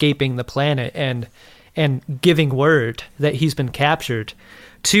is escaping the planet and giving word that he's been captured.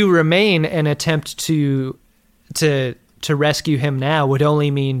 To remain and attempt to rescue him now would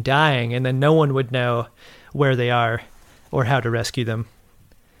only mean dying, and then no one would know where they are or how to rescue them.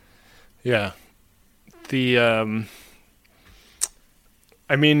 Yeah.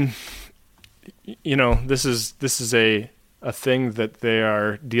 I mean, you know, this is a thing that they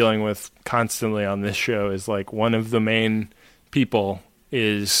are dealing with constantly on this show, is like one of the main people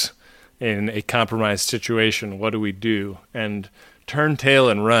is in a compromised situation. What do we do? And turn tail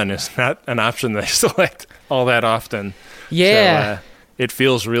and run is not an option they select all that often. Yeah. So, it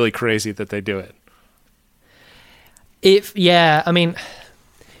feels really crazy that they do it. I mean,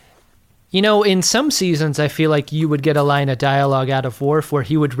 you know, in some seasons, I feel like you would get a line of dialogue out of Worf where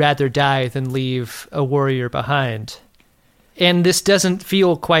he would rather die than leave a warrior behind. And this doesn't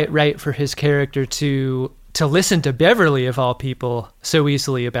feel quite right for his character to listen to Beverly, of all people, so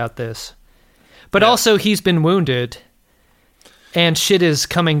easily about this. But also, he's been wounded, and shit is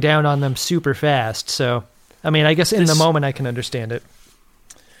coming down on them super fast. So, I mean, I guess in the moment I can understand it.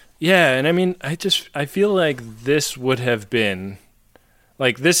 Yeah, and I mean, I feel like this would have been,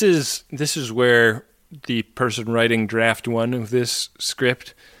 like, this is where the person writing draft one of this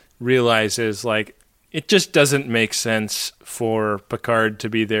script realizes, like, it just doesn't make sense for Picard to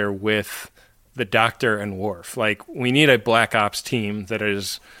be there with the Doctor and Worf. Like, we need a Black Ops team that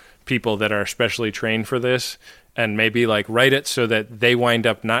is people that are specially trained for this, and maybe, like, write it so that they wind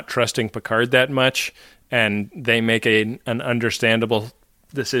up not trusting Picard that much, and they make an understandable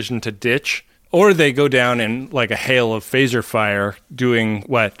decision to ditch, or they go down in like a hail of phaser fire doing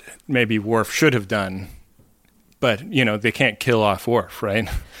what maybe Worf should have done, but they can't kill off Worf, right?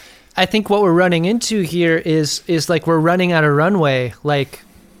 I think what we're running into here is like we're running out of runway, like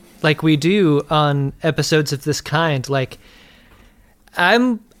we do on episodes of this kind. Like,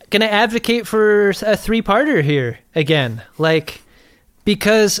 I'm gonna advocate for a 3-parter here again, like,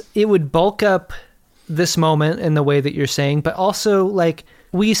 because it would bulk up this moment in the way that you're saying, but also, like,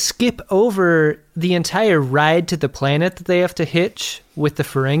 we skip over the entire ride to the planet that they have to hitch with the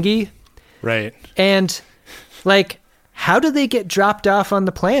Ferengi. Right. And, like, how do they get dropped off on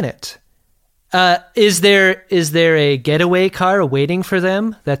the planet? Is there a getaway car waiting for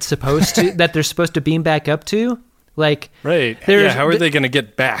them that they're supposed to beam back up to? Like, right. Yeah, how are they going to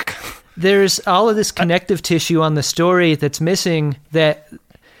get back? There's all of this connective tissue on the story that's missing that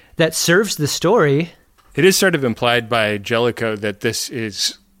serves the story. It is sort of implied by Jellicoe that this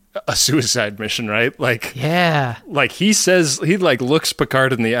is a suicide mission, right? Like, yeah. Like, he says, he like looks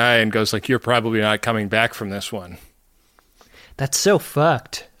Picard in the eye and goes like, "You're probably not coming back from this one." That's so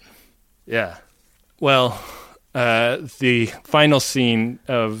fucked. Yeah. Well, the final scene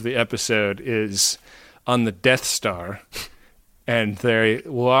of the episode is on the Death Star, and they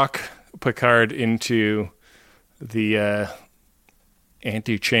walk Picard into the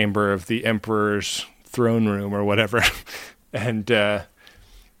antechamber of the Emperor's throne room or whatever, and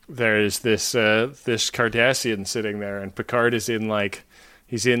there's this Cardassian sitting there, and Picard is in like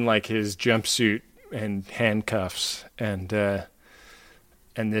his jumpsuit and handcuffs, and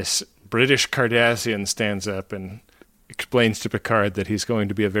this British Cardassian stands up and explains to Picard that he's going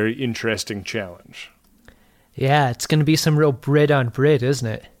to be a very interesting challenge. Yeah, it's going to be some real Brit on Brit, isn't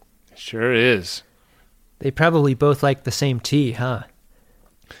it? Sure is. They probably both like the same tea, huh?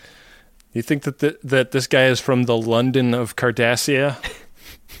 You think that this guy is from the London of Cardassia?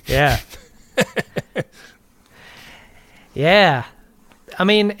 Yeah. Yeah. I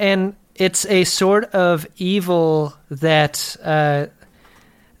mean, and it's a sort of evil that,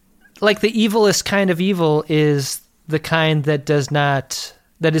 like, the evilest kind of evil is the kind that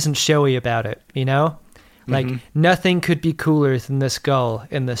isn't showy about it, you know? Like, nothing could be cooler than this Gull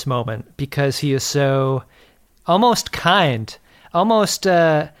in this moment, because he is so almost kind, almost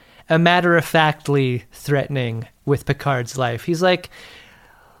a matter-of-factly threatening with Picard's life. He's like,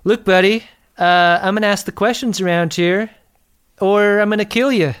 "Look, buddy, I'm going to ask the questions around here, or I'm going to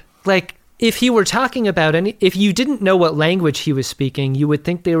kill you." Like, if he were talking about if you didn't know what language he was speaking, you would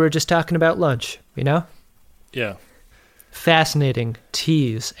think they were just talking about lunch, you know? Yeah. Fascinating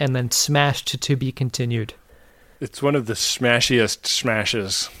tease, and then smashed to be continued. It's one of the smashiest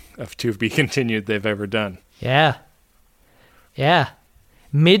smashes of to be continued they've ever done. Yeah. Yeah.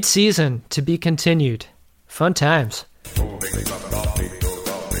 Mid-season to be continued. Fun times.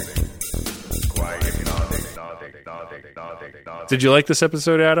 Did you like this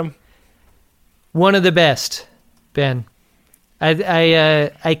episode, Adam? One of the best, Ben.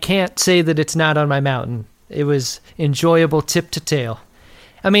 I can't say that it's not on my mountain. It was enjoyable tip to tail.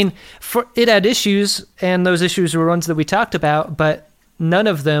 I mean, it had issues, and those issues were ones that we talked about, but none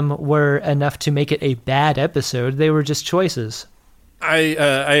of them were enough to make it a bad episode. They were just choices. I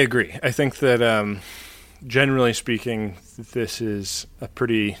agree. I think that generally speaking, this is a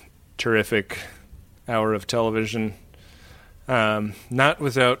pretty terrific hour of television. Not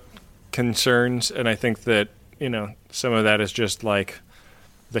without concerns, and I think that, some of that is just like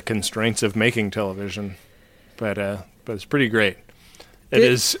the constraints of making television. But it's pretty great. It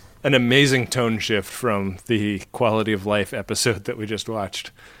is an amazing tone shift from the Quality of Life episode that we just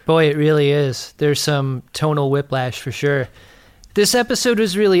watched. Boy, it really is. There's some tonal whiplash for sure. This episode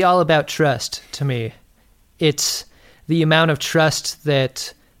was really all about trust to me. It's the amount of trust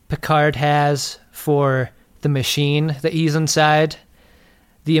that Picard has for the machine that he's inside,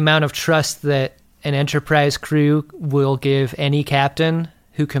 the amount of trust that an Enterprise crew will give any captain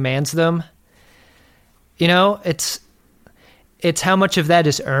who commands them. It's it's how much of that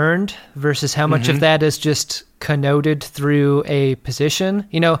is earned versus how much of that is just connoted through a position.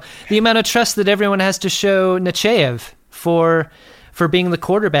 You know, the amount of trust that everyone has to show Nechayev for being the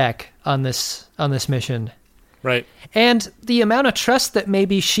quarterback on this mission. Right. And the amount of trust that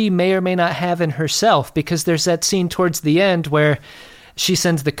maybe she may or may not have in herself, because there's that scene towards the end where she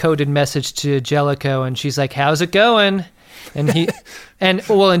sends the coded message to Jellicoe and she's like, "How's it going?"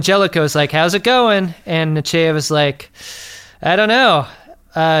 And Jellicoe's like, "How's it going?" And Nechayev is like, "I don't know."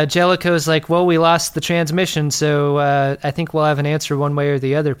 Jellicoe's like, "Well, we lost the transmission, so I think we'll have an answer one way or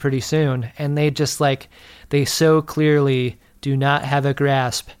the other pretty soon." And they just they so clearly do not have a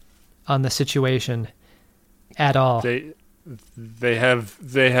grasp on the situation at all. They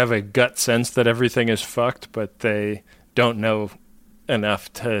have a gut sense that everything is fucked, but they don't know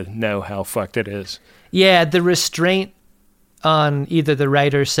enough to know how fucked it is. Yeah, the restraint on either the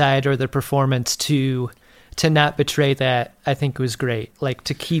writer's side or the performance to not betray that, I think was great. Like,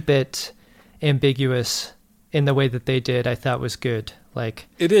 to keep it ambiguous in the way that they did, I thought was good. Like,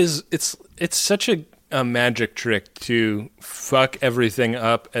 it's such a magic trick to fuck everything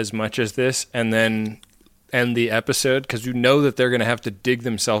up as much as this and then end the episode, because you know that they're going to have to dig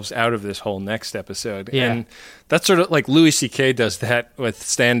themselves out of this whole next episode. Yeah. And that's sort of like Louis C.K. does that with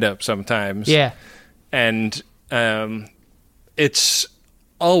stand-up sometimes. Yeah. And it's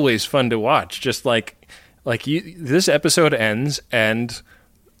always fun to watch. Just this episode ends and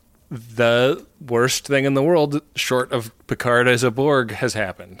the worst thing in the world, short of Picard as a Borg, has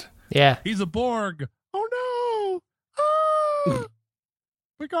happened. Yeah. He's a Borg. Oh no! Ah!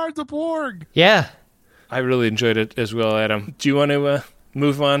 Picard's a Borg. Yeah. I really enjoyed it as well, Adam. Do you want to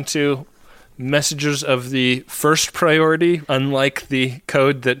move on to messages of the first priority, unlike the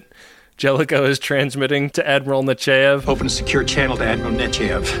code that Jellicoe is transmitting to Admiral Nechayev? Open a secure channel to Admiral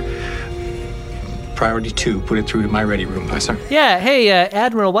Nechayev. Priority 2, put it through to my ready room. Aye, sir. Yeah, hey,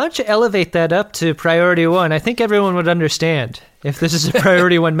 Admiral, why don't you elevate that up to priority 1? I think everyone would understand if this is a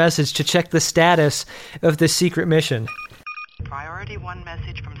priority 1 message to check the status of this secret mission. Priority 1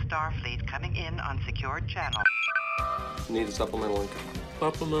 message from Starfleet coming in on secured channel. Need a supplemental income.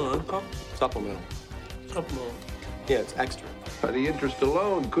 Supplemental income? Supplemental. Yeah, it's extra. The interest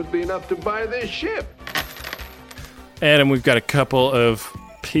alone could be enough to buy this ship. Adam, we've got a couple of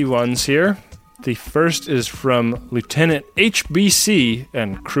P1s here. The first is from Lieutenant HBC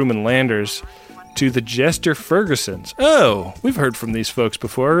and Crewman Landers to the Jester Fergusons. Oh, we've heard from these folks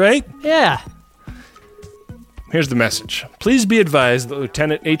before, right? Yeah. Here's the message. Please be advised that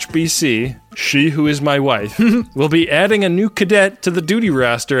Lieutenant HBC, she who is my wife, will be adding a new cadet to the duty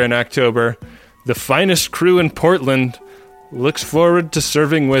roster in October. The finest crew in Portland looks forward to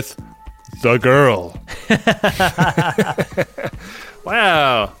serving with the girl.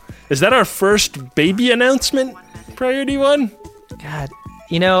 Wow. Is that our first baby announcement, Priority 1? God,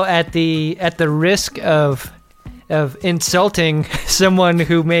 you know, at the risk of insulting someone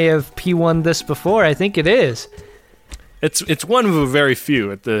who may have P1'd this before, I think it is. It's one of a very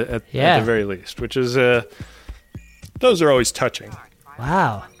few at the very least, which is those are always touching.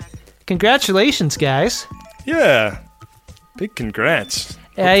 Wow. Congratulations, guys. Yeah. Big congrats.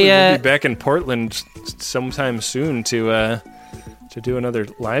 Hopefully we'll be back in Portland sometime soon to do another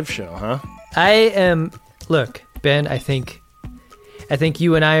live show, huh? Look, Ben, I think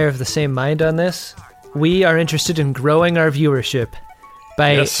you and I are of the same mind on this. We are interested in growing our viewership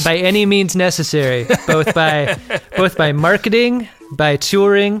by any means necessary, both by marketing, by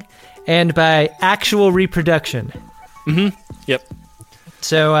touring, and by actual reproduction. Mm-hmm. Yep.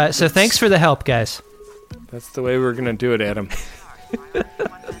 So thanks for the help, guys. That's the way we're gonna do it, Adam.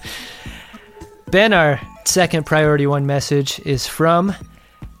 Ben, our second Priority 1 message is from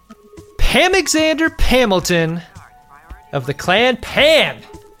Pamexander Pamilton of the clan Pam.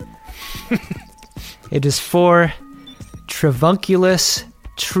 It is for Trevunculus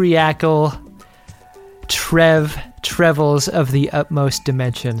Triacle Trevels of the utmost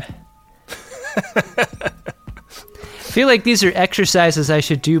dimension. I feel like these are exercises I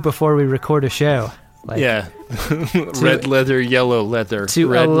should do before we record a show. Yeah. Red leather, yellow leather.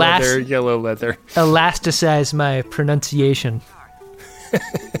 Red leather, yellow leather. Elasticize my pronunciation.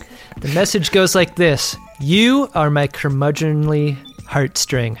 The message goes like this. You are my curmudgeonly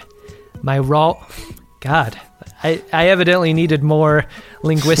heartstring. My raw... God, I evidently needed more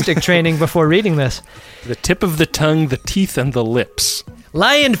linguistic training before reading this. The tip of the tongue, the teeth, and the lips.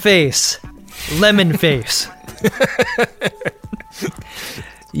 Lion face. Lemon face.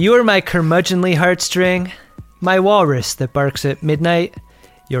 You are my curmudgeonly heartstring, my walrus that barks at midnight.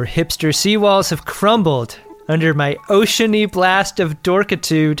 Your hipster seawalls have crumbled under my oceany blast of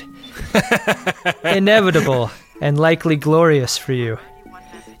dorkitude. Inevitable, and likely glorious for you.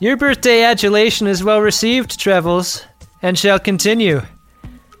 Your birthday adulation is well received, Trevels, and shall continue.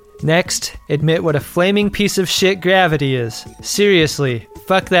 Next, admit what a flaming piece of shit Gravity is. Seriously,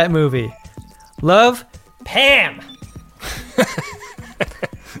 fuck that movie. Love, Pam!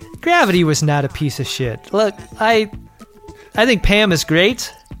 Gravity was not a piece of shit. Look, I think Pam is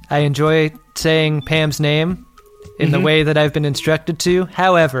great. I enjoy saying Pam's name in the way that I've been instructed to.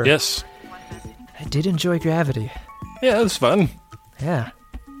 However, yes, I did enjoy Gravity. Yeah, it was fun. Yeah.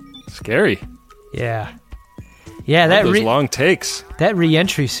 Scary. Yeah. Yeah, that those long takes. That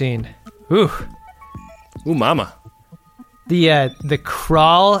re-entry scene. Ooh. Ooh, mama. The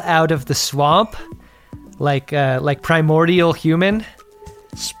crawl out of the swamp, like primordial human.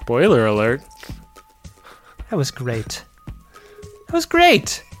 Spoiler alert. That was great. That was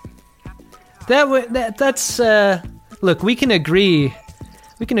great. That's look, we can agree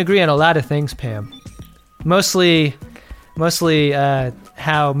on a lot of things, Pam. Mostly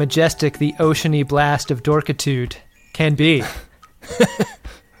how majestic the oceany blast of dorkitude can be.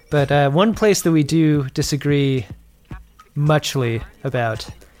 But one place that we do disagree muchly about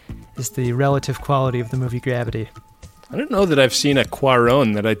is the relative quality of the movie Gravity. I don't know that I've seen a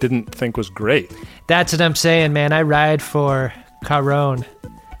Quaron that I didn't think was great. That's what I'm saying, man. I ride for Quaron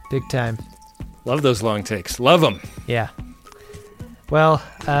big time. Love those long takes. Love them. Yeah. Well,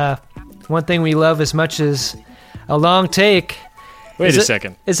 one thing we love as much as a long take... Wait a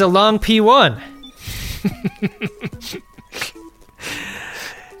second. It's a long P1.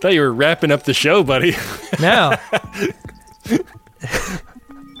 Thought you were wrapping up the show, buddy. No.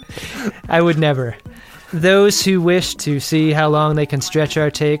 I would never. Those who wish to see how long they can stretch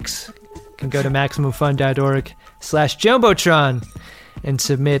our takes can go to MaximumFun.org/Jumbotron and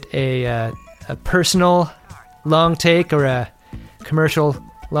submit a personal long take or a commercial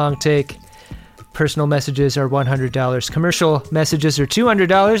long take. Personal messages are $100. Commercial messages are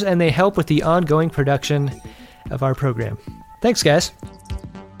 $200, and they help with the ongoing production of our program. Thanks, guys.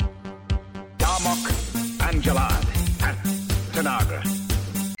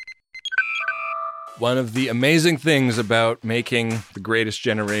 One of the amazing things about making The Greatest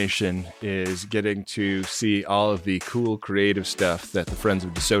Generation is getting to see all of the cool creative stuff that the Friends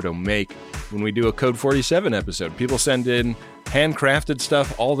of DeSoto make when we do a Code 47 episode. People send in handcrafted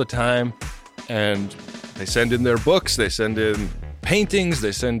stuff all the time, and they send in their books, they send in paintings,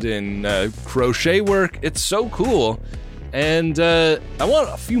 they send in crochet work. It's so cool. And I want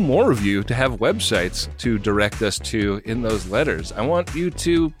a few more of you to have websites to direct us to in those letters. I want you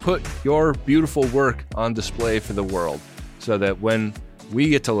to put your beautiful work on display for the world so that when we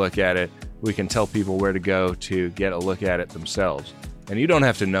get to look at it, we can tell people where to go to get a look at it themselves. And you don't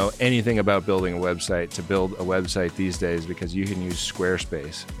have to know anything about building a website to build a website these days because you can use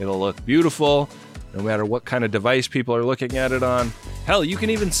Squarespace. It'll look beautiful no matter what kind of device people are looking at it on. Hell, you can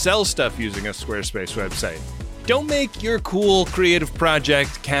even sell stuff using a Squarespace website. Don't make your cool creative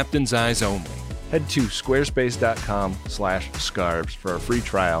project Captain's Eyes only. Head to squarespace.com/scarves for a free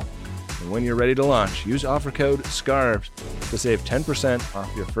trial. And when you're ready to launch, use offer code SCARVES to save 10% off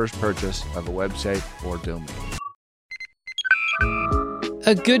your first purchase of a website or domain.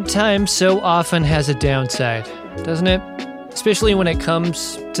 A good time so often has a downside, doesn't it? Especially when it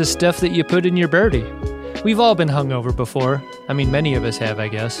comes to stuff that you put in your birdie. We've all been hungover before. I mean, many of us have, I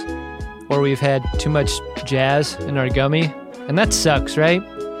guess. Or we've had too much jazz in our gummy. And that sucks, right?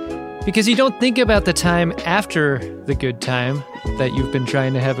 Because you don't think about the time after the good time that you've been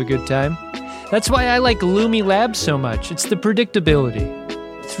trying to have a good time. That's why I like Lumi Labs so much. It's the predictability.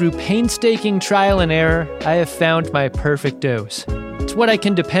 Through painstaking trial and error, I have found my perfect dose. It's what I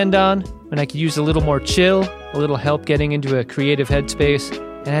can depend on when I could use a little more chill, a little help getting into a creative headspace,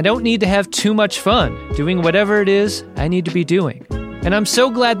 and I don't need to have too much fun doing whatever it is I need to be doing. And I'm so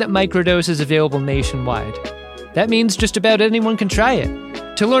glad that Microdose is available nationwide. That means just about anyone can try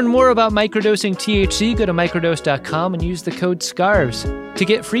it. To learn more about microdosing THC, go to microdose.com and use the code SCARVES to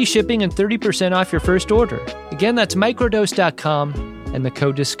get free shipping and 30% off your first order. Again, that's microdose.com and the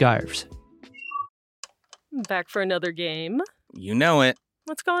code is SCARVES. Back for another game. You know it.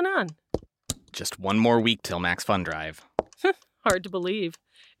 What's going on? Just one more week till Max Fun Drive. Hard to believe.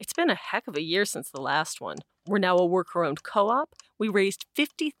 It's been a heck of a year since the last one. We're now a worker-owned co-op. We raised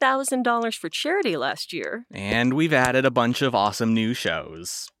 $50,000 for charity last year. And we've added a bunch of awesome new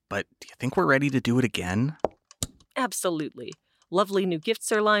shows. But do you think we're ready to do it again? Absolutely. Lovely new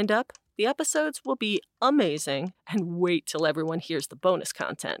gifts are lined up. The episodes will be amazing. And wait till everyone hears the bonus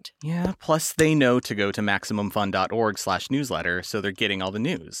content. Yeah, plus they know to go to MaximumFun.org/newsletter, so they're getting all the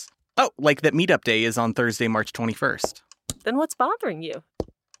news. Oh, like that meetup day is on Thursday, March 21st. Then what's bothering you?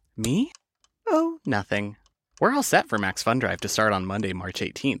 Me? Oh, nothing. We're all set for Max Fun Drive to start on Monday, March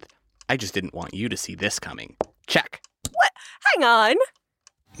 18th. I just didn't want you to see this coming. Check. What? Hang on.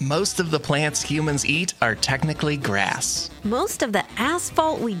 Most of the plants humans eat are technically grass. Most of the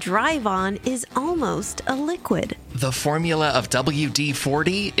asphalt we drive on is almost a liquid. The formula of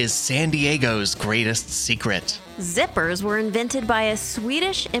WD-40 is San Diego's greatest secret. Zippers were invented by a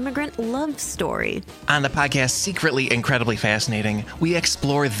Swedish immigrant love story. On the podcast Secretly Incredibly Fascinating, we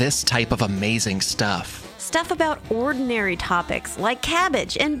explore this type of amazing stuff. Stuff about ordinary topics like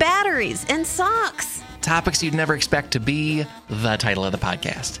cabbage and batteries and socks. Topics you'd never expect to be the title of the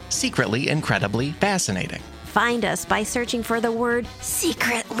podcast. Secretly Incredibly Fascinating. Find us by searching for the word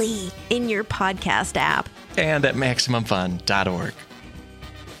secretly in your podcast app. And at MaximumFun.org.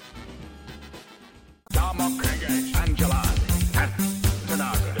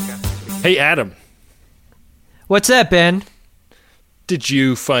 Hey, Adam. What's that, Ben? Did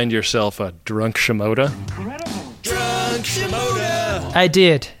you find yourself a drunk Shimoda? Drunk Shimoda! I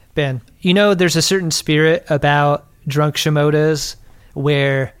did, Ben. You know, there's a certain spirit about drunk Shimodas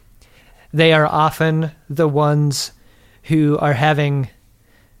where they are often the ones who are having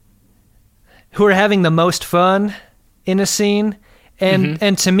the most fun in a scene.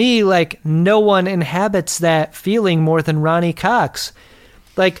 And to me, like, no one inhabits that feeling more than Ronnie Cox.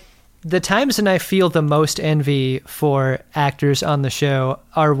 Like, the times when I feel the most envy for actors on the show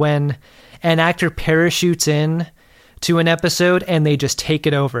are when an actor parachutes in to an episode and they just take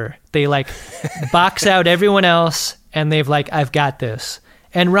it over. They like box out everyone else and they've like, I've got this.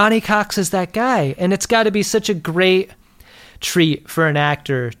 And Ronnie Cox is that guy. And it's got to be such a great treat for an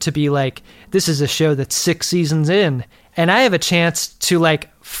actor to be like, this is a show that's 6 seasons in and I have a chance to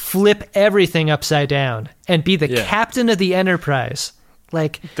like flip everything upside down and be the captain of the Enterprise.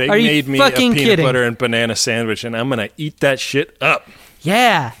 Like, they are made you me a fucking peanut kidding? butter and banana sandwich, and I'm gonna eat that shit up.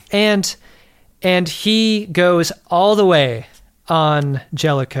 Yeah, and he goes all the way on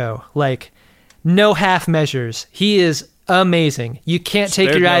Jellicoe, like no half measures. He is amazing. You can't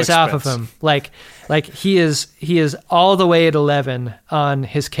take your eyes off of him. Like he is all the way at 11 on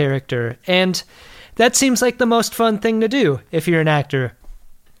his character, and that seems like the most fun thing to do if you're an actor.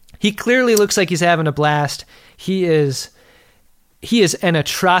 He clearly looks like he's having a blast. He is an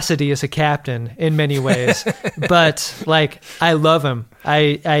atrocity as a captain in many ways, but like I love him.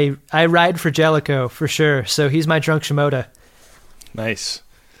 I ride for Jellicoe for sure. So he's my drunk Shimoda. Nice.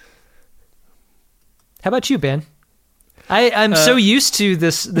 How about you, Ben? I'm so used to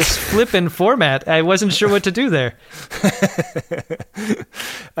this flippin' format. I wasn't sure what to do there.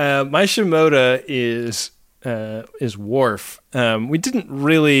 My Shimoda is Worf. We didn't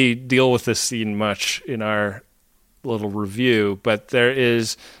really deal with this scene much in our little review, but there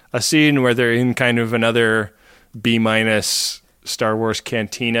is a scene where they're in kind of another B- Star Wars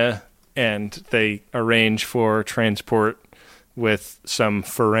cantina, and they arrange for transport with some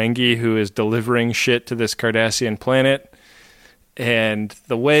Ferengi who is delivering shit to this Cardassian planet. And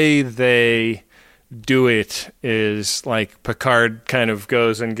the way they do it is like Picard kind of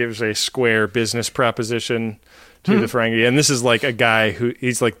goes and gives a square business proposition to the Ferengi. And this is like a guy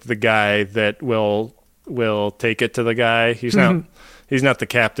he's like the guy that will take it to the guy. He's not the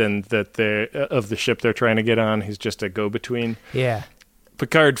captain of the ship they're trying to get on. He's just a go-between. Yeah.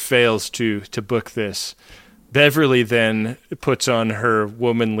 Picard fails to book this. Beverly then puts on her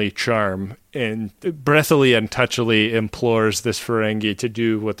womanly charm and breathily and touchily implores this Ferengi to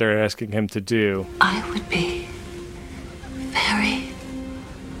do what they're asking him to do. I would be very,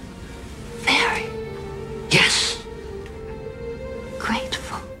 very, yes,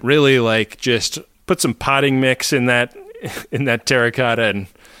 grateful. Really, like, just put some potting mix in that terracotta and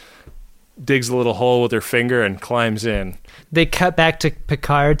digs a little hole with her finger and climbs in. They cut back to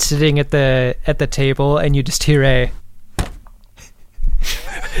Picard sitting at the table, and you just hear a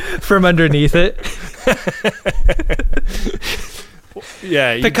from underneath it.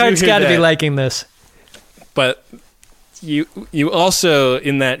 Yeah, Picard's got to be liking this. But you also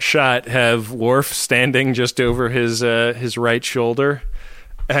in that shot have Worf standing just over his right shoulder,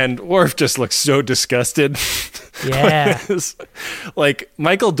 and Worf just looks so disgusted. Yeah, like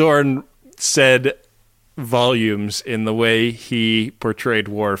Michael Dorn said volumes in the way he portrayed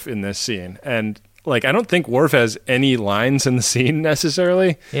Worf in this scene. And like, I don't think Worf has any lines in the scene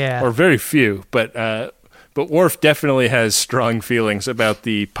necessarily, or very few, but Worf definitely has strong feelings about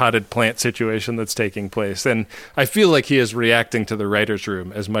the potted plant situation that's taking place. And I feel like he is reacting to the writer's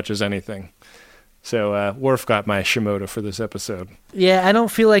room as much as anything. So Worf got my Shimoda for this episode. Yeah, I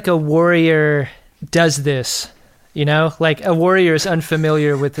don't feel like a warrior does this, you know? Like, a warrior is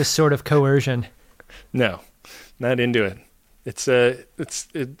unfamiliar with this sort of coercion. No, not into it.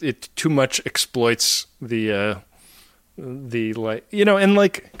 It too much exploits the like, you know, and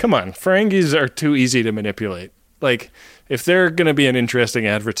like, come on, Ferengis are too easy to manipulate. Like, if they're going to be an interesting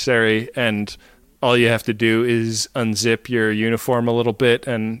adversary and all you have to do is unzip your uniform a little bit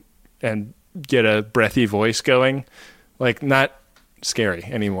and get a breathy voice going, like, not scary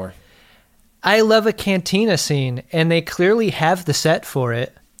anymore. I love a cantina scene, and they clearly have the set for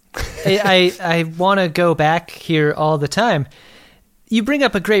it. I want to go back here all the time. You bring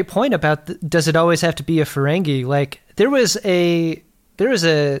up a great point about does it always have to be a Ferengi? Like, there was an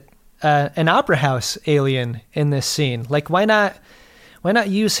opera house alien in this scene. Like, why not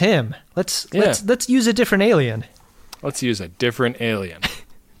use him? Let's use a different alien. Let's use a different alien.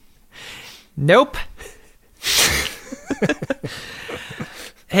 Nope.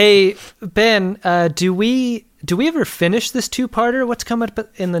 Hey, Ben, do we ever finish this two-parter? What's coming up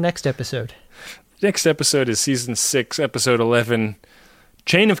in the next episode? Next episode is Season 6, Episode 11,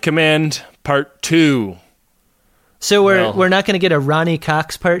 Chain of Command, Part 2. So we're not going to get a Ronnie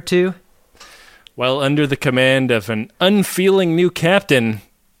Cox Part 2? Well, under the command of an unfeeling new captain,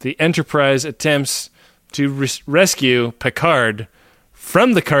 the Enterprise attempts to rescue Picard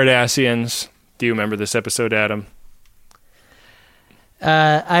from the Cardassians. Do you remember this episode, Adam?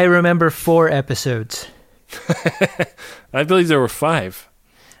 I remember 4 episodes. I believe there were 5.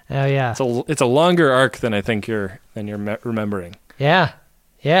 Oh yeah, it's a longer arc than I think you're remembering. Yeah,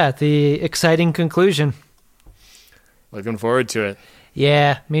 the exciting conclusion. Looking forward to it.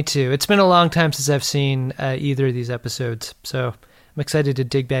 Yeah, me too. It's been a long time since I've seen either of these episodes, so I'm excited to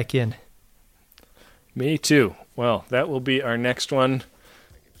dig back in. Me too. Well, that will be our next one.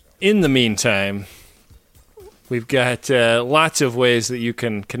 In the meantime, we've got lots of ways that you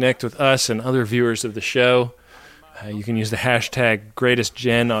can connect with us and other viewers of the show. You can use the hashtag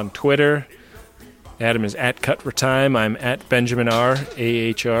GreatestGen on Twitter. Adam is at CutForTime. I'm at Benjamin R.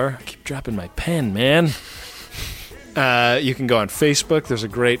 AHR. I keep dropping my pen, man. You can go on Facebook. There's a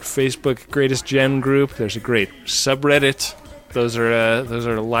great Facebook Greatest Gen group. There's a great subreddit. Those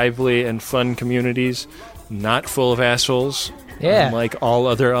are lively and fun communities, not full of assholes. Yeah. Unlike all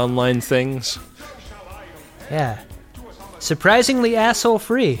other online things. Yeah. Surprisingly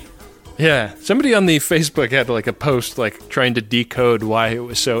asshole-free. Yeah. Somebody on the Facebook had like a post like trying to decode why it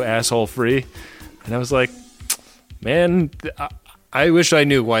was so asshole-free. And I was like, man, I wish I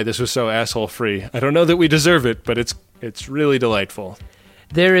knew why this was so asshole-free. I don't know that we deserve it, but it's really delightful.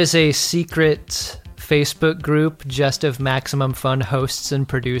 There is a secret Facebook group just of Maximum Fun hosts and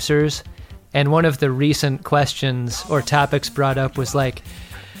producers. And one of the recent questions or topics brought up was like,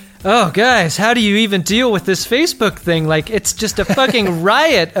 oh, guys, how do you even deal with this Facebook thing? Like, it's just a fucking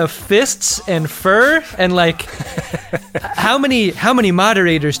riot of fists and fur. And, like, how many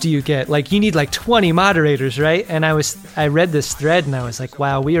moderators do you get? Like, you need, like, 20 moderators, right? And I read this thread, and I was like,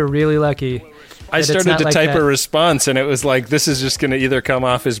 wow, we are really lucky. I started to type a response, and it was like, this is just going to either come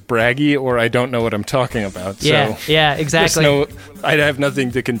off as braggy or I don't know what I'm talking about. Yeah, so yeah, exactly. I have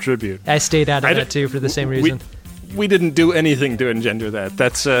nothing to contribute. I stayed out of that, too, for the same reason. We didn't do anything to engender that.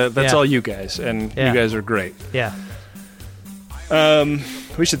 That's all you guys, and you guys are great. Yeah.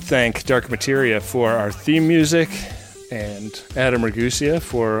 We should thank Dark Materia for our theme music, and Adam Ragusia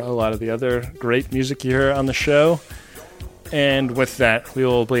for a lot of the other great music you hear on the show. And with that, we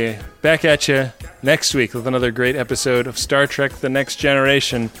will be back at you next week with another great episode of Star Trek The Next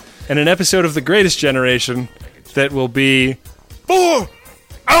Generation, and an episode of The Greatest Generation that will be 4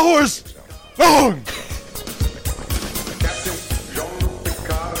 hours long!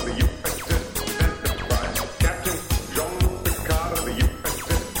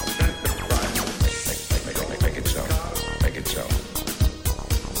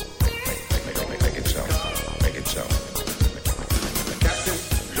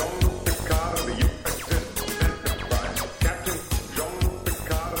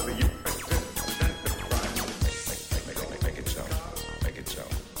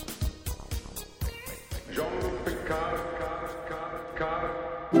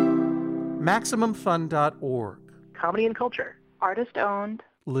 MaximumFun.org. Comedy and culture. Artist owned.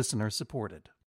 Listener supported.